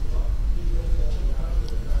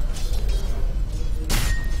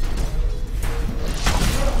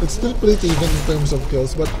 It's still pretty even in terms of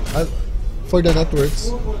kills, but for the networks,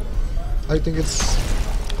 I think it's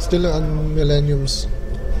still on Millenniums.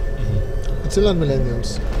 It's still on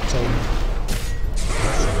Millenniums. So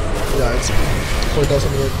yeah, it's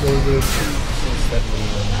 4,000 worth very good. Deadly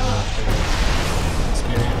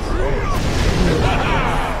experience.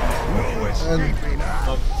 And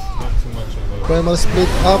Not too much of a... Primal split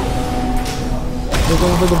up. They're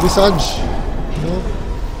going for the Visage. No.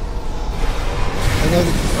 And now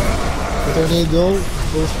the tornado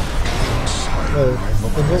goes. Oh,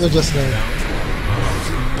 Invoker just now.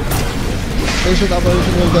 Ancient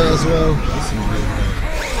apparition will die as well.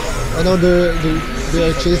 I know they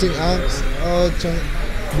are chasing Axe. Oh,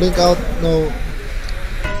 blink out. No.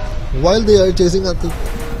 While they are chasing at the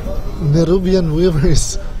Nerubian Weaver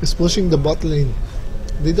is pushing the bot lane.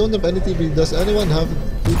 They don't have any TP. Does anyone have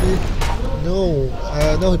TP? No.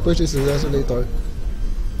 No, he purchased the Desolator.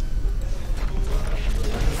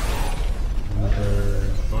 They're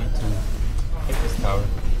going to hit this tower,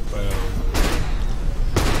 but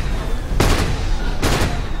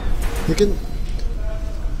He can.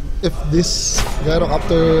 If this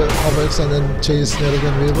Gyrocopter overextend and chase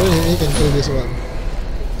Nerrigan Weaver, he can kill this one.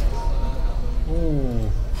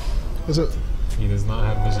 Ooh. So, He does not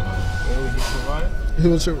have vision on him. Will he survive?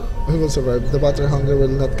 he will survive. The Batter Hunger will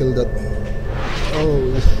not kill that.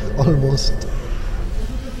 Oh, almost.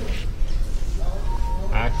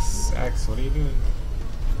 Axe, what are you doing?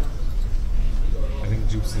 I think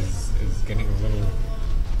Juice is getting a little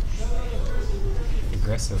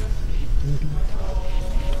aggressive.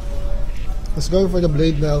 Let's go for the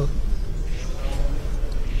blade now.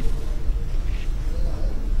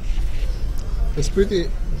 It's pretty.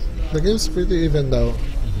 The game's pretty even now.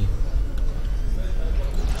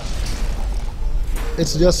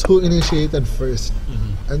 It's just who initiated first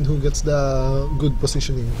and who gets the good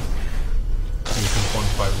positioning. So you think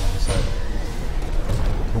 1-5 will decide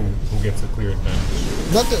who gets a clear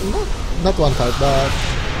advantage. Not one fight, but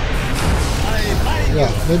yeah,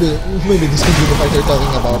 maybe this could be the fight you're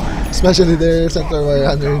talking about. Especially their center where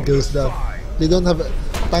Hunter goes down. They don't have a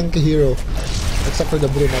tanky hero except for the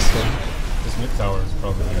Brewmaster. This mid tower is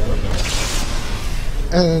probably going to go down.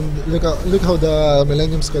 And look how the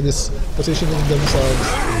Millennium Squad is positioning themselves.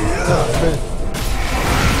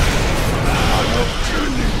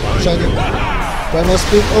 Shining. Primal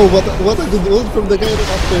Spin. Oh, what a good ult from the guy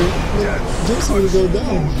after. James will go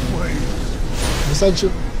down.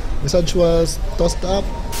 Visage was tossed up.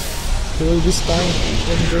 He will be stunned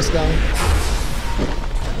when he goes down.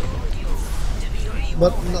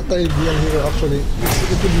 But not the ideal hero actually.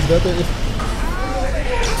 It would be better if.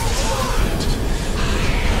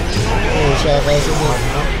 Oh, Shaka's in it.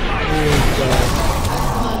 Oh, God.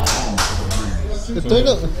 It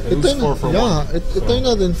turned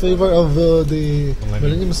out in favor of the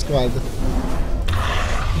Millennium Squad.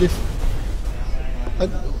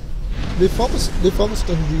 They focused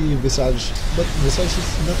on the Visage, but Visage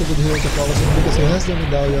is not a good hero to focus on because he has the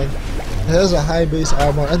medallion, he has a high base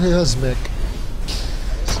armor, and he has mech.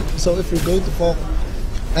 So if you're going to focus,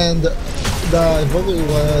 and the Invoker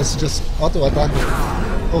was just auto attacking.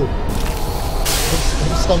 Oh,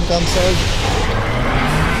 Storm cancelled.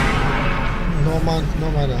 No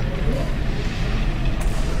mana.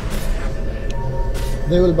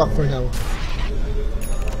 They will back for now.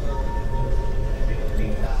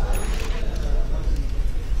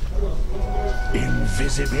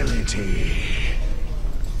 Invisibility.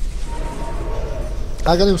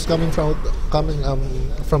 Aghanim's coming from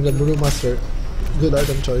the Brewmaster. Good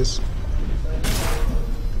item choice.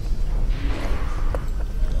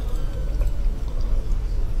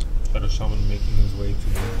 Got a shaman making his way to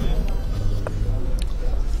mid.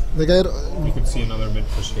 The guy. You could see another mid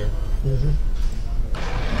push here.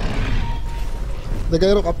 The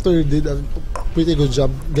Gyrocopter did a pretty good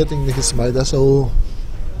job getting his Mida, so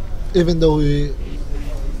even though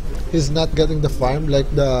he's not getting the farm like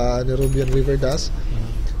the Nerubian Weaver does,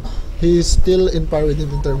 he's still in par with him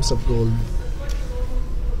in terms of gold.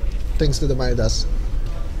 Thanks to the Midas.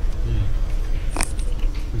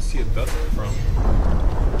 We see a dust from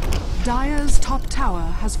Dire's top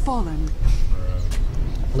tower has fallen.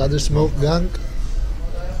 Another smoke gank,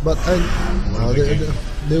 but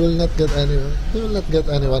they will not get any. They will not get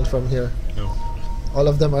anyone from here. no. All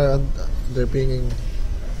of them are they're pinging.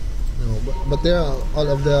 No, but they are all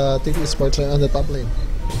of the TT Sports are on the top lane.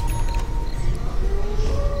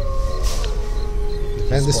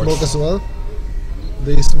 And they smoke as well.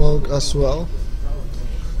 They smoke as well.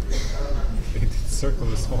 They circle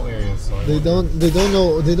the small area, so They don't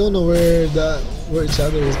know where each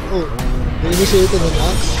other is. Oh, they initiated an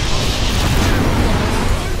axe.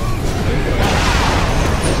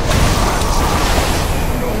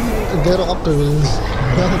 Gyrocopter will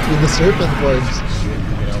not with the serpent forms.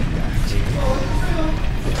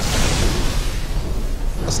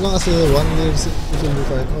 As long as the one lives, it will be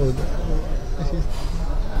fine. Oh,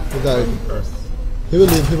 he died. He will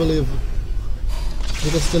leave. You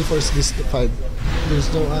can still force this fight.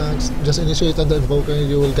 There's no axe. Just initiate on the Invoker and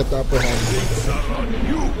you will get the upper hand.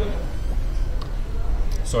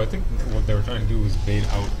 I think what they were trying to do was bait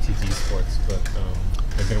out TT Sports, but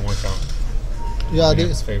it didn't work out Yeah, in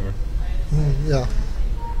his favor. yeah.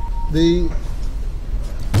 They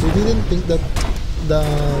didn't think that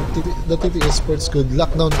the TT Sports could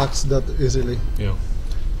lock down axe that easily. Yeah.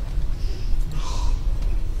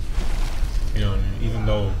 You know, and even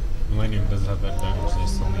though Millennium doesn't have that advantage, they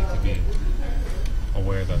still need to be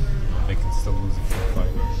aware that they can still lose if they fight.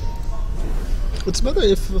 It's better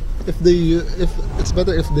if they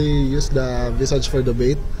use the Visage for the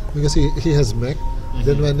bait because he has mech.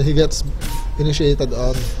 Then when he gets initiated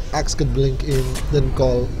on, axe could blink in, then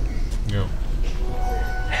call. Yeah.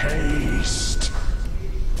 Haste.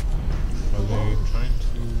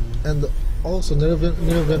 and also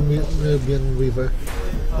Nervian Weaver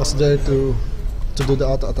was there to do the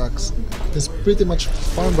auto attacks. He's pretty much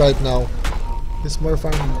farm right now. He's more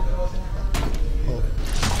farm. Oh.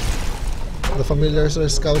 The familiars are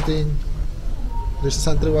scouting. There's a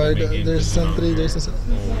sentry ward. There's a sentry. There's a. Oh,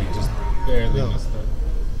 he just barely No. missed that.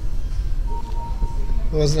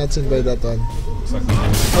 I was not seen by that one. Looks like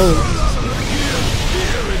Oh.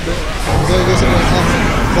 There goes a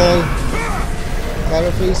call.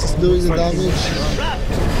 Carapace is doing the damage.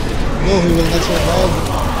 No, he will not survive.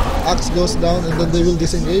 Axe goes down and then they will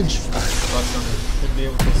disengage. should be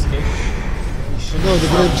able to escape. No, the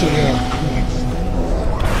grave shield, yeah.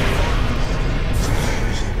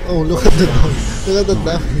 Oh, look at the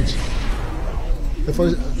damage. The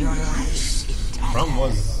first, Problem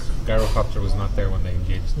was, Gyrocopter was not there when they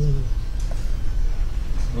engaged.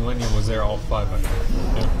 Millennium was there all five, I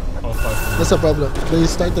think. Yeah, all five. that's the problem. They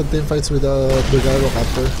started team fights with the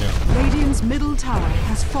Gyrocopter. Yeah. Radiant's middle tower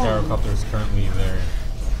has fallen. Gyrocopter is currently their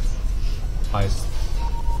highest,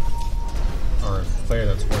 or player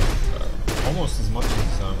that's worth almost as much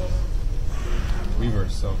as Weaver,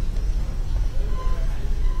 so.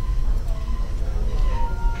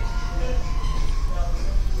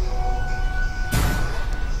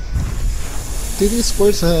 TD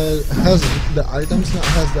Sports has the items,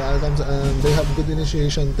 and they have good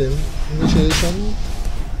initiation skills.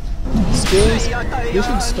 They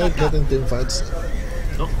should start getting team fights.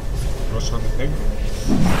 No, rush on the pig.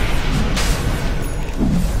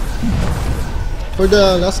 For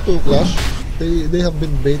the last two clash, they have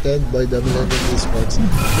been baited by the Millennium Esports.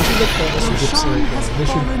 They should get focus groups right now. They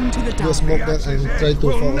should do a smoke that and try to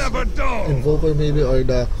focus Invoker maybe or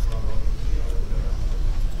the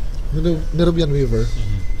Nerubian Weaver.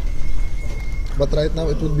 But right now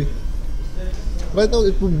it would be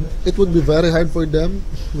very hard for them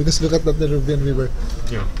because look at that Nerubian Weaver.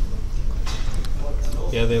 Yeah.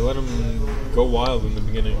 Yeah, they let him go wild in the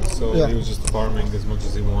beginning, so Yeah. he was just farming as much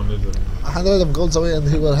as he wanted. And, 100 of golds away and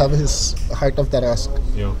he will have his Heart of Tarask.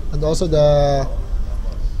 yeah. And also the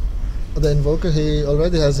Invoker, he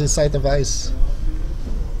already has his Sight of Ice.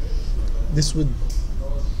 This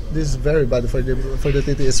is very bad for the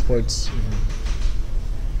TT Sports.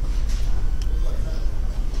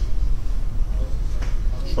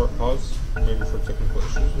 Short pause, maybe for technical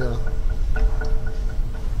issues. Yeah.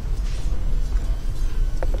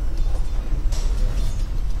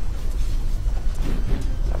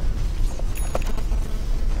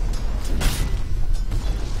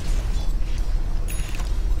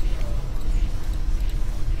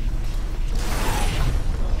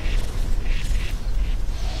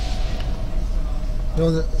 You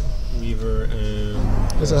know, Weaver and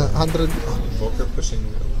there's 100, Invoker pushing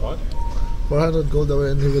what? 400 gold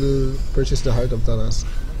away and he will purchase the Heart of Tarask.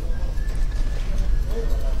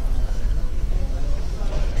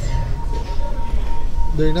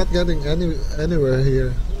 They're not getting anywhere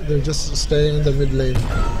here. They're just staying in the mid lane.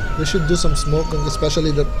 They should do some smoke, and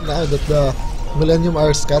especially that now that the Millennium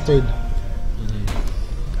are scattered.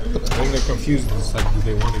 I think they're confused. It's like, do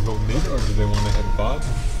they want to go mid or do they want to head bot?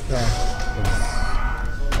 Yeah.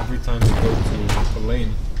 'Cause every time they go to a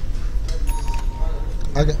lane,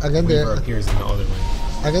 Again, Weaver appears in the other lane.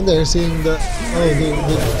 again they're seeing the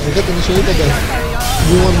they get initiated then.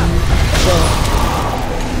 One shot.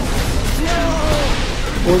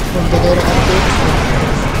 Ult from the Gyrocopter.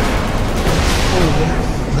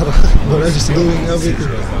 Oh, they're just doing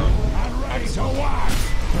everything.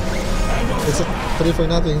 It's a 3 for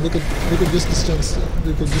nothing. They could use this chance.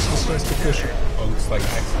 They could use this chance to push. Oh, looks like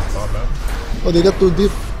Axe is not bad. Oh, they got too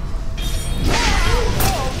deep.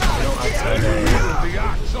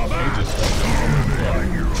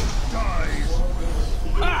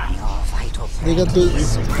 They got too.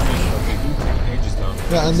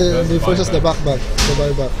 Yeah, and they forces the backback, the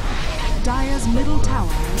buyback. Dire's middle tower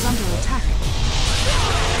is under attack.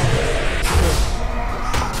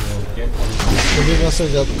 The big master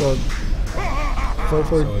got caught. 4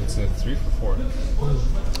 for So it's a 3 for 4.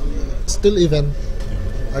 still even,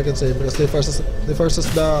 I can say, because they forces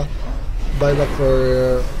the buyback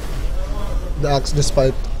for the axe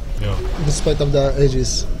despite of the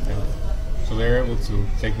ages. Yeah. So they're able to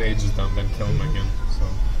take the ages down, then kill him again. So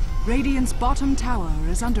Radiant's bottom tower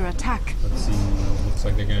is under attack. let's see. Looks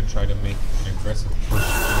like they're gonna try to make an aggressive push.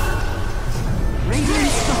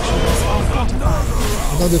 Radiant structures are fortified.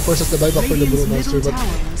 Now they forces the buyback for the Radiant's brewmaster, middle but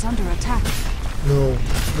tower is under attack. no. I don't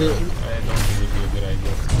think it would be a good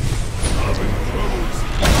idea. It's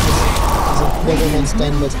a Pokemon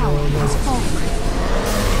stand, Middle but tower has no. fallen.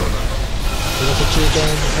 He was a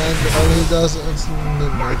chicken, and all he does is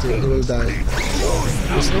nothing. He will die.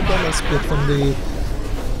 There's no command split from the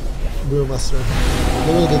Brewmaster.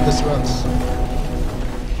 They will get this rocks.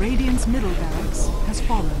 Radiant's middle barracks has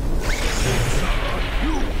fallen.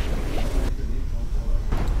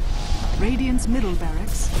 Radiant's middle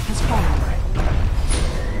barracks has fallen.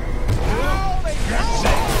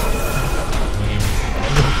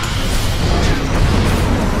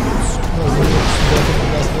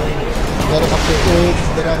 Gotta capture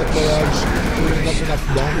ults, the rocket barrage, doing not enough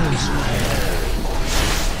damage.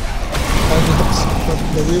 From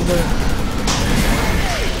the river.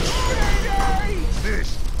 This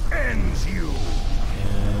ends you.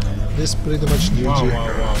 This is pretty much GG. Wow.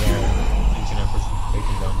 Engine efforts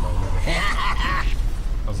taken down by Weaver.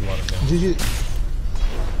 That was a lot of damage.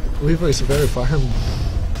 GG. Weaver is very farmed.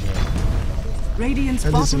 Radiant's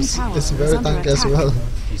And bottom this tower is is very under tanky as attack. well.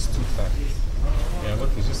 He's too fat. Yeah,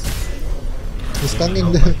 look, he's just... He's Yeah, tanking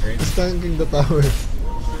no, the great. he's tanking the tower.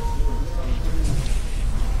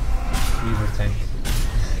 Weaver tank.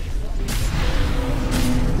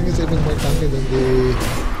 I think it's even more tanky than the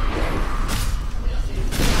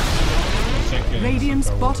Radiant's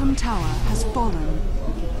bottom tower has fallen.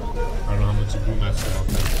 I don't know how much a Brewmaster will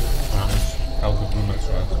take. How much health the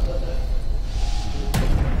Brewmaster has.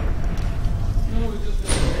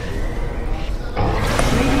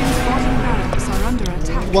 Radiant's bottom barracks are under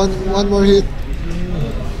attack. one more hit.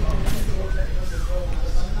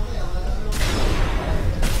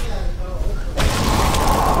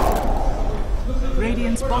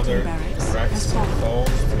 Radiant's bottom Another barracks Rex has fallen. falls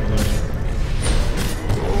to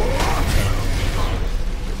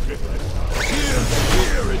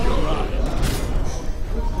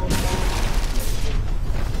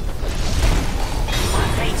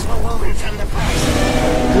Thanks for woven from the price.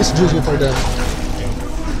 This GG for them.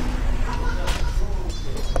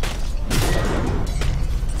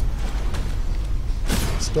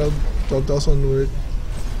 It's 12,000 worth.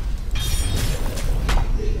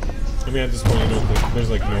 I mean, at this point, there's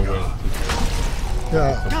like no way.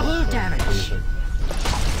 Yeah. Double damage.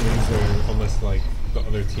 Unless like the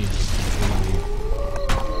other team just completely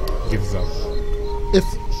gives up.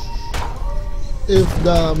 If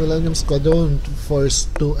the Millennium Squad don't force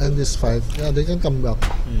to end this fight, yeah, they can come back.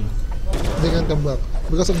 They can come back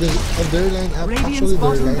because of their lineup. Radiant's Actually, their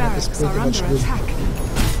bottom lineup is barracks pretty are much under good. attack.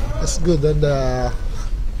 It's good than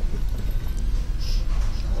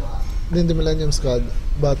the Millennium Squad,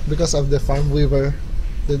 but because of the Farm Weaver,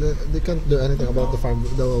 they can't do anything about the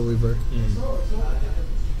Weaver.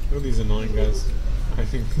 Look at these annoying guys. I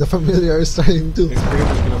think The Familiar is trying to. it's pretty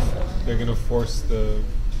much they're gonna force them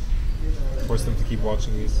to keep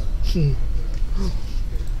watching these.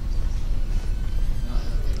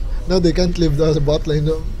 No, they can't leave the bot lane.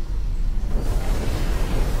 No.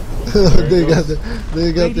 they got it.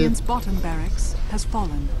 They got it, Radiant's bottom barracks has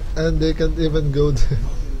fallen. and they can't even go there.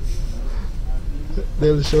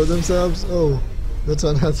 They'll show themselves. Oh, that's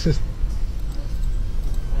one hazard.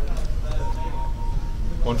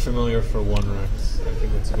 One familiar for one Rex. I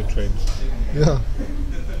think that's a good trade. Yeah.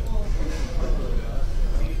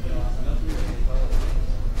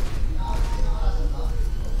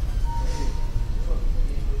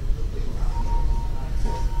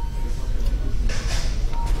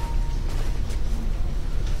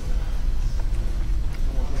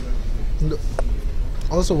 And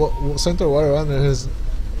also, Center War Runner is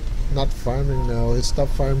not farming now. He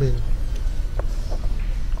stopped farming.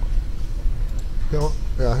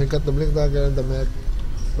 Yeah, he got the Blink Dagger and the Mech.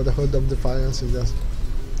 For the Hood of Defiance, he does.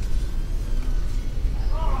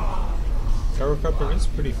 Tower Cupper is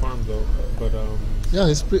pretty farmed though, but Yeah,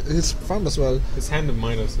 he's farm as well. his Hand of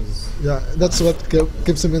Midas is Yeah, that's what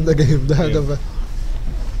keeps him in the game. The Hand of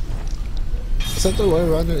Center War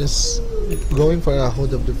Runner is going for a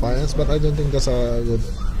Hood of Defiance, but I don't think that's a good.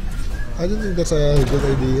 I don't think that's a good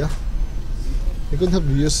idea. He could have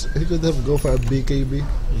go for a BKB.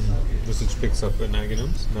 Visage picks up an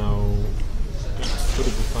Aghanim's. Now could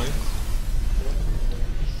have been fine.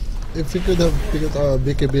 If he could have picked a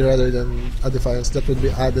BKB rather than a Defiance, that would be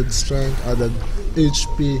added strength, added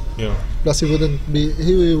HP. Yeah. Plus, he would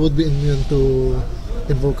be immune to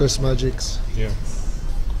Invoker's magics. Yeah.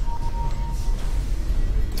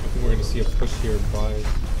 I think we're gonna see a push here by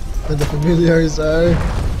And the Familiars are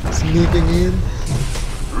sneaking in.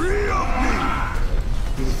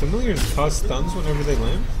 do the familiars cause stuns whenever they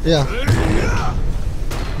land? Yeah.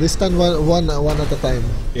 They stun one at a time.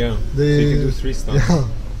 Yeah. So They you can do 3 stuns. Yeah.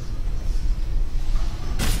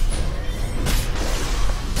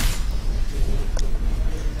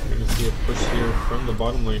 We're gonna see a push here from the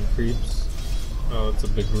bottom lane creeps. Oh, it's a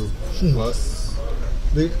big group. Plus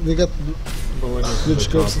They got Millennium's huge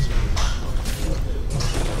the top. scopes.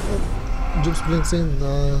 Jukes blinks in.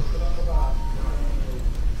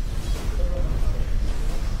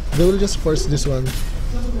 They will just force this one.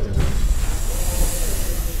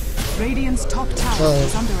 Radiant's top tower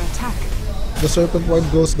is under attack. The serpent ward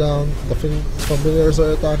goes down. The familiars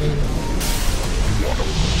are attacking.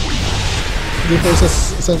 He forces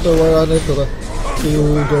center war runner to go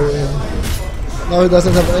in. Now he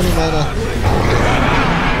doesn't have any mana.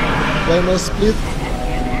 Primal split,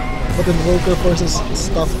 but Invoker forces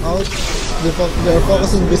stuff out. They are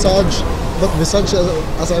focusing Visage, but Visage,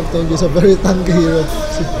 as I've told you, is a very tanky hero.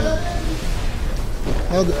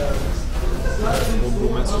 How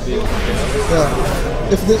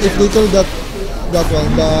yeah, if they kill that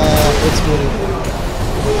one, the Spirit.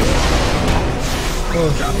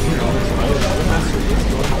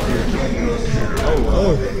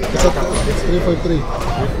 Oh, it's 3 for 3.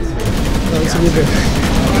 No, it's Weaver.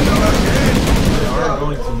 They are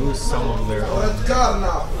going to lose some of their own.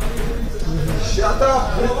 Shut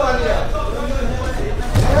up, Britannia!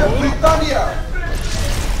 Britannia!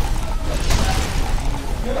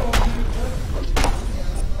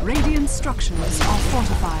 Radiant structures are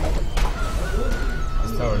fortified.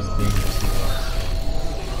 This tower is dangerous.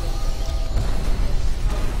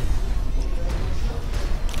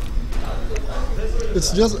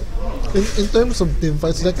 It's just in terms of team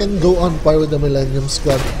fights, they can go on par with the Millennium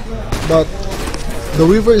Squad, but the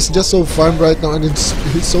Weaver is just so farmed right now, and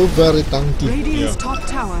he's so very tanky. Radiant's top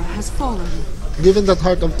tower has fallen. Given that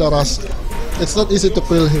Heart of Taras, it's not easy to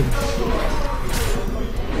kill him.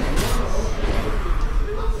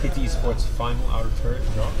 PT Sports' final outer turret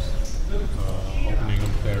drops, opening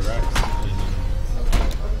up their racks,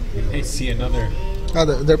 and we may see another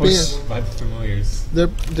They're push pinging. by the familiars.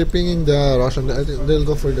 They're pinging the Russian. I think they'll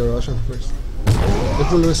go for the Russian first. It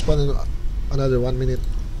will respawn in another 1 minute.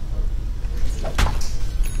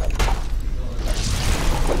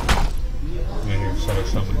 Yeah, here, Shadow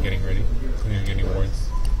Shaman getting ready, clearing any wards.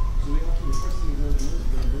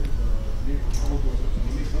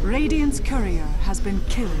 Radiant's courier has been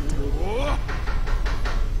killed.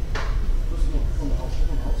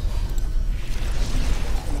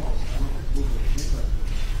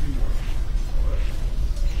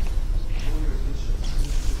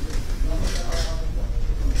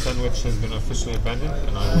 Sandwich has been officially abandoned,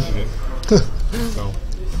 and I will eat it. So,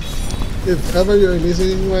 If ever you're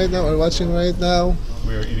listening right now or watching right now,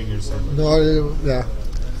 we are eating your sandwich. no, yeah.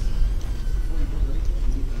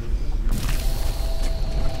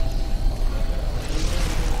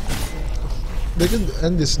 They can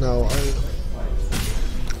end this now.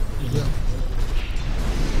 Yeah.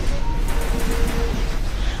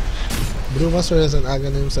 Brewmaster has an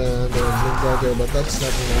Aghanims and a Blink, but that's not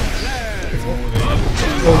enough.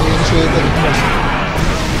 Oh, he initiated it first.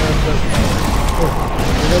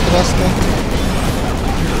 They got Rasta.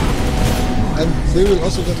 And they will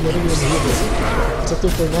also get Meridian Weaver. It's a 2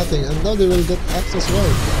 for nothing. And now they will get Access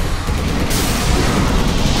Ward.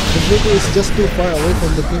 The Weaver is just too far away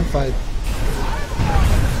from the team fight.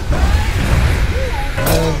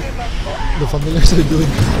 And the familiars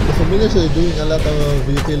are doing a lot of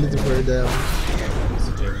utility for them.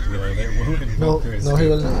 No, he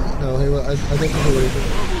will. I don't think he will.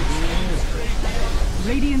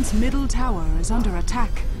 Radiant's middle tower is under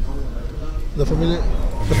attack. The familiar.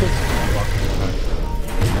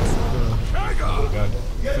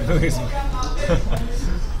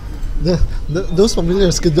 Those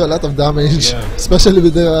familiars could do a lot of damage, Yeah. especially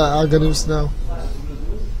with the Aghanims now.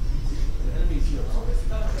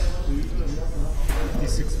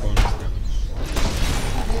 56 bonus damage.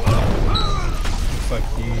 Looks like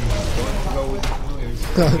he's going to go with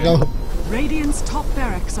familiars. Now, Radiant's top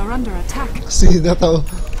barracks are under attack. see that how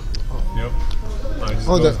Yep. I just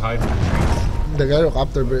Oh, goes the- hide from the trees. the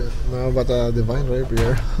Gyrocopter now, but Divine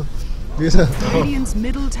Rapier. This, Radiant's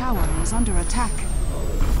middle tower is under attack.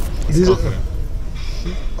 He's This- confident.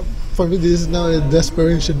 for me, this is now a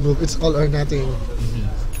desperation move. It's all or nothing.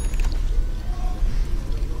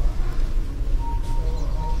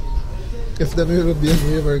 If the European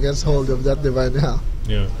Weaver gets hold of that Divine, yeah.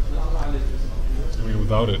 Yeah. I mean,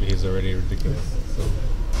 without it, he's already ridiculous. So,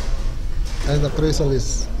 And the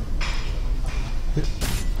Chrysalis.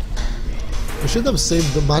 You should have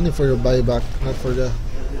saved the money for your buyback, not for the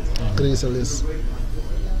Chrysalis.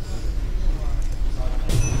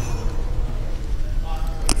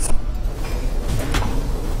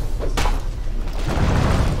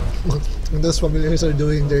 And those familiars are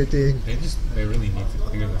doing their thing. they really need to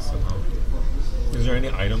clear this somehow. Is there any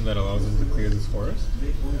item that allows them to clear this forest?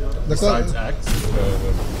 The Besides axe, the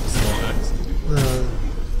small axe.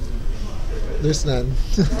 There's none.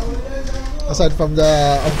 Aside from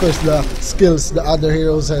the, of course, the skills the other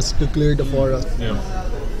heroes has to clear the forest. Yeah.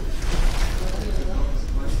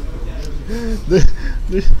 they,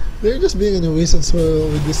 they, they're just being a nuisance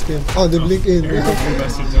with this team. Oh, they blink in. Here comes the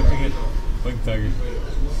bastard jumping in. Blink dagger.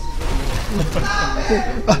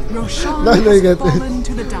 Roshan No, they has get fallen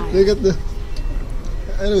to the dive. They got the.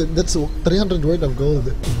 Anyway, that's 300 worth of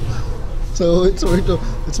gold. So it's worth it.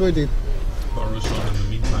 It's worth it. But Roshan in the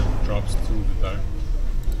meantime drops to the dive.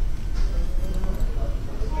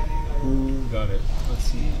 Who got it? Let's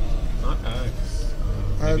see. Not Axe.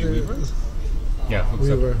 Maybe Weaver? Yeah, hooks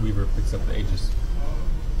Weaver. up. Weaver picks up the Aegis.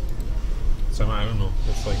 So I don't know.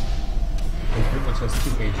 It's like he pretty much has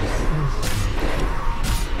 2 Aegis.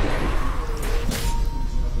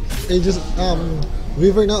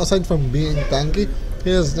 Weaver now, aside from being tanky, he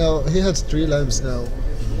has 3 lives now.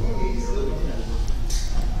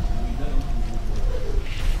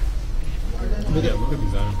 But Yeah, look at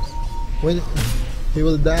these items. when he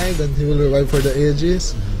will die, then he will revive for the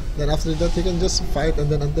Aegis. Then after that, he can just fight, and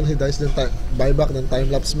then until he dies, then buy back, then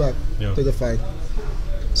time lapse back Yeah. to the fight.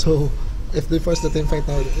 So if they force the team fight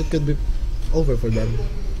now, it could be over for them.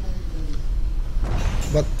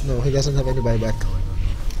 But no, he doesn't have any buyback.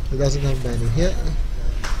 He doesn't have money. He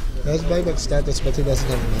has buyback status, but he doesn't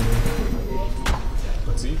have money.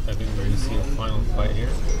 Let's see. I think we're going to see a final fight here.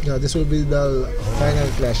 Yeah, this will be the final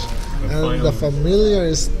clash. And the final- familiar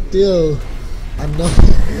is still unknown.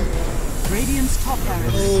 Radiant's top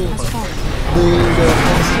barracks has fallen. the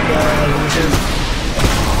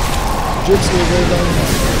Jukes will go down.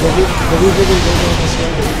 The Weaver will go down as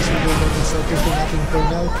well. The Jukes will go down as well. Keeping nothing for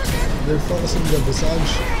now. They're focusing the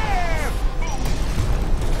Visage.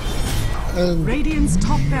 And Radiant's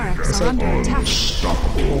top barracks are under attack.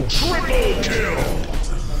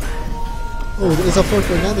 oh, it's a 4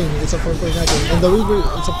 for nothing. It's a 4 for nothing. And the Weaver,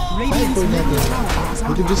 it's a 5 Radiant's for middle nothing. tower is He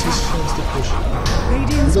under can just use attack. chance to push.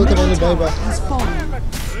 Radiant's don't have middle any tower buyback. has fallen.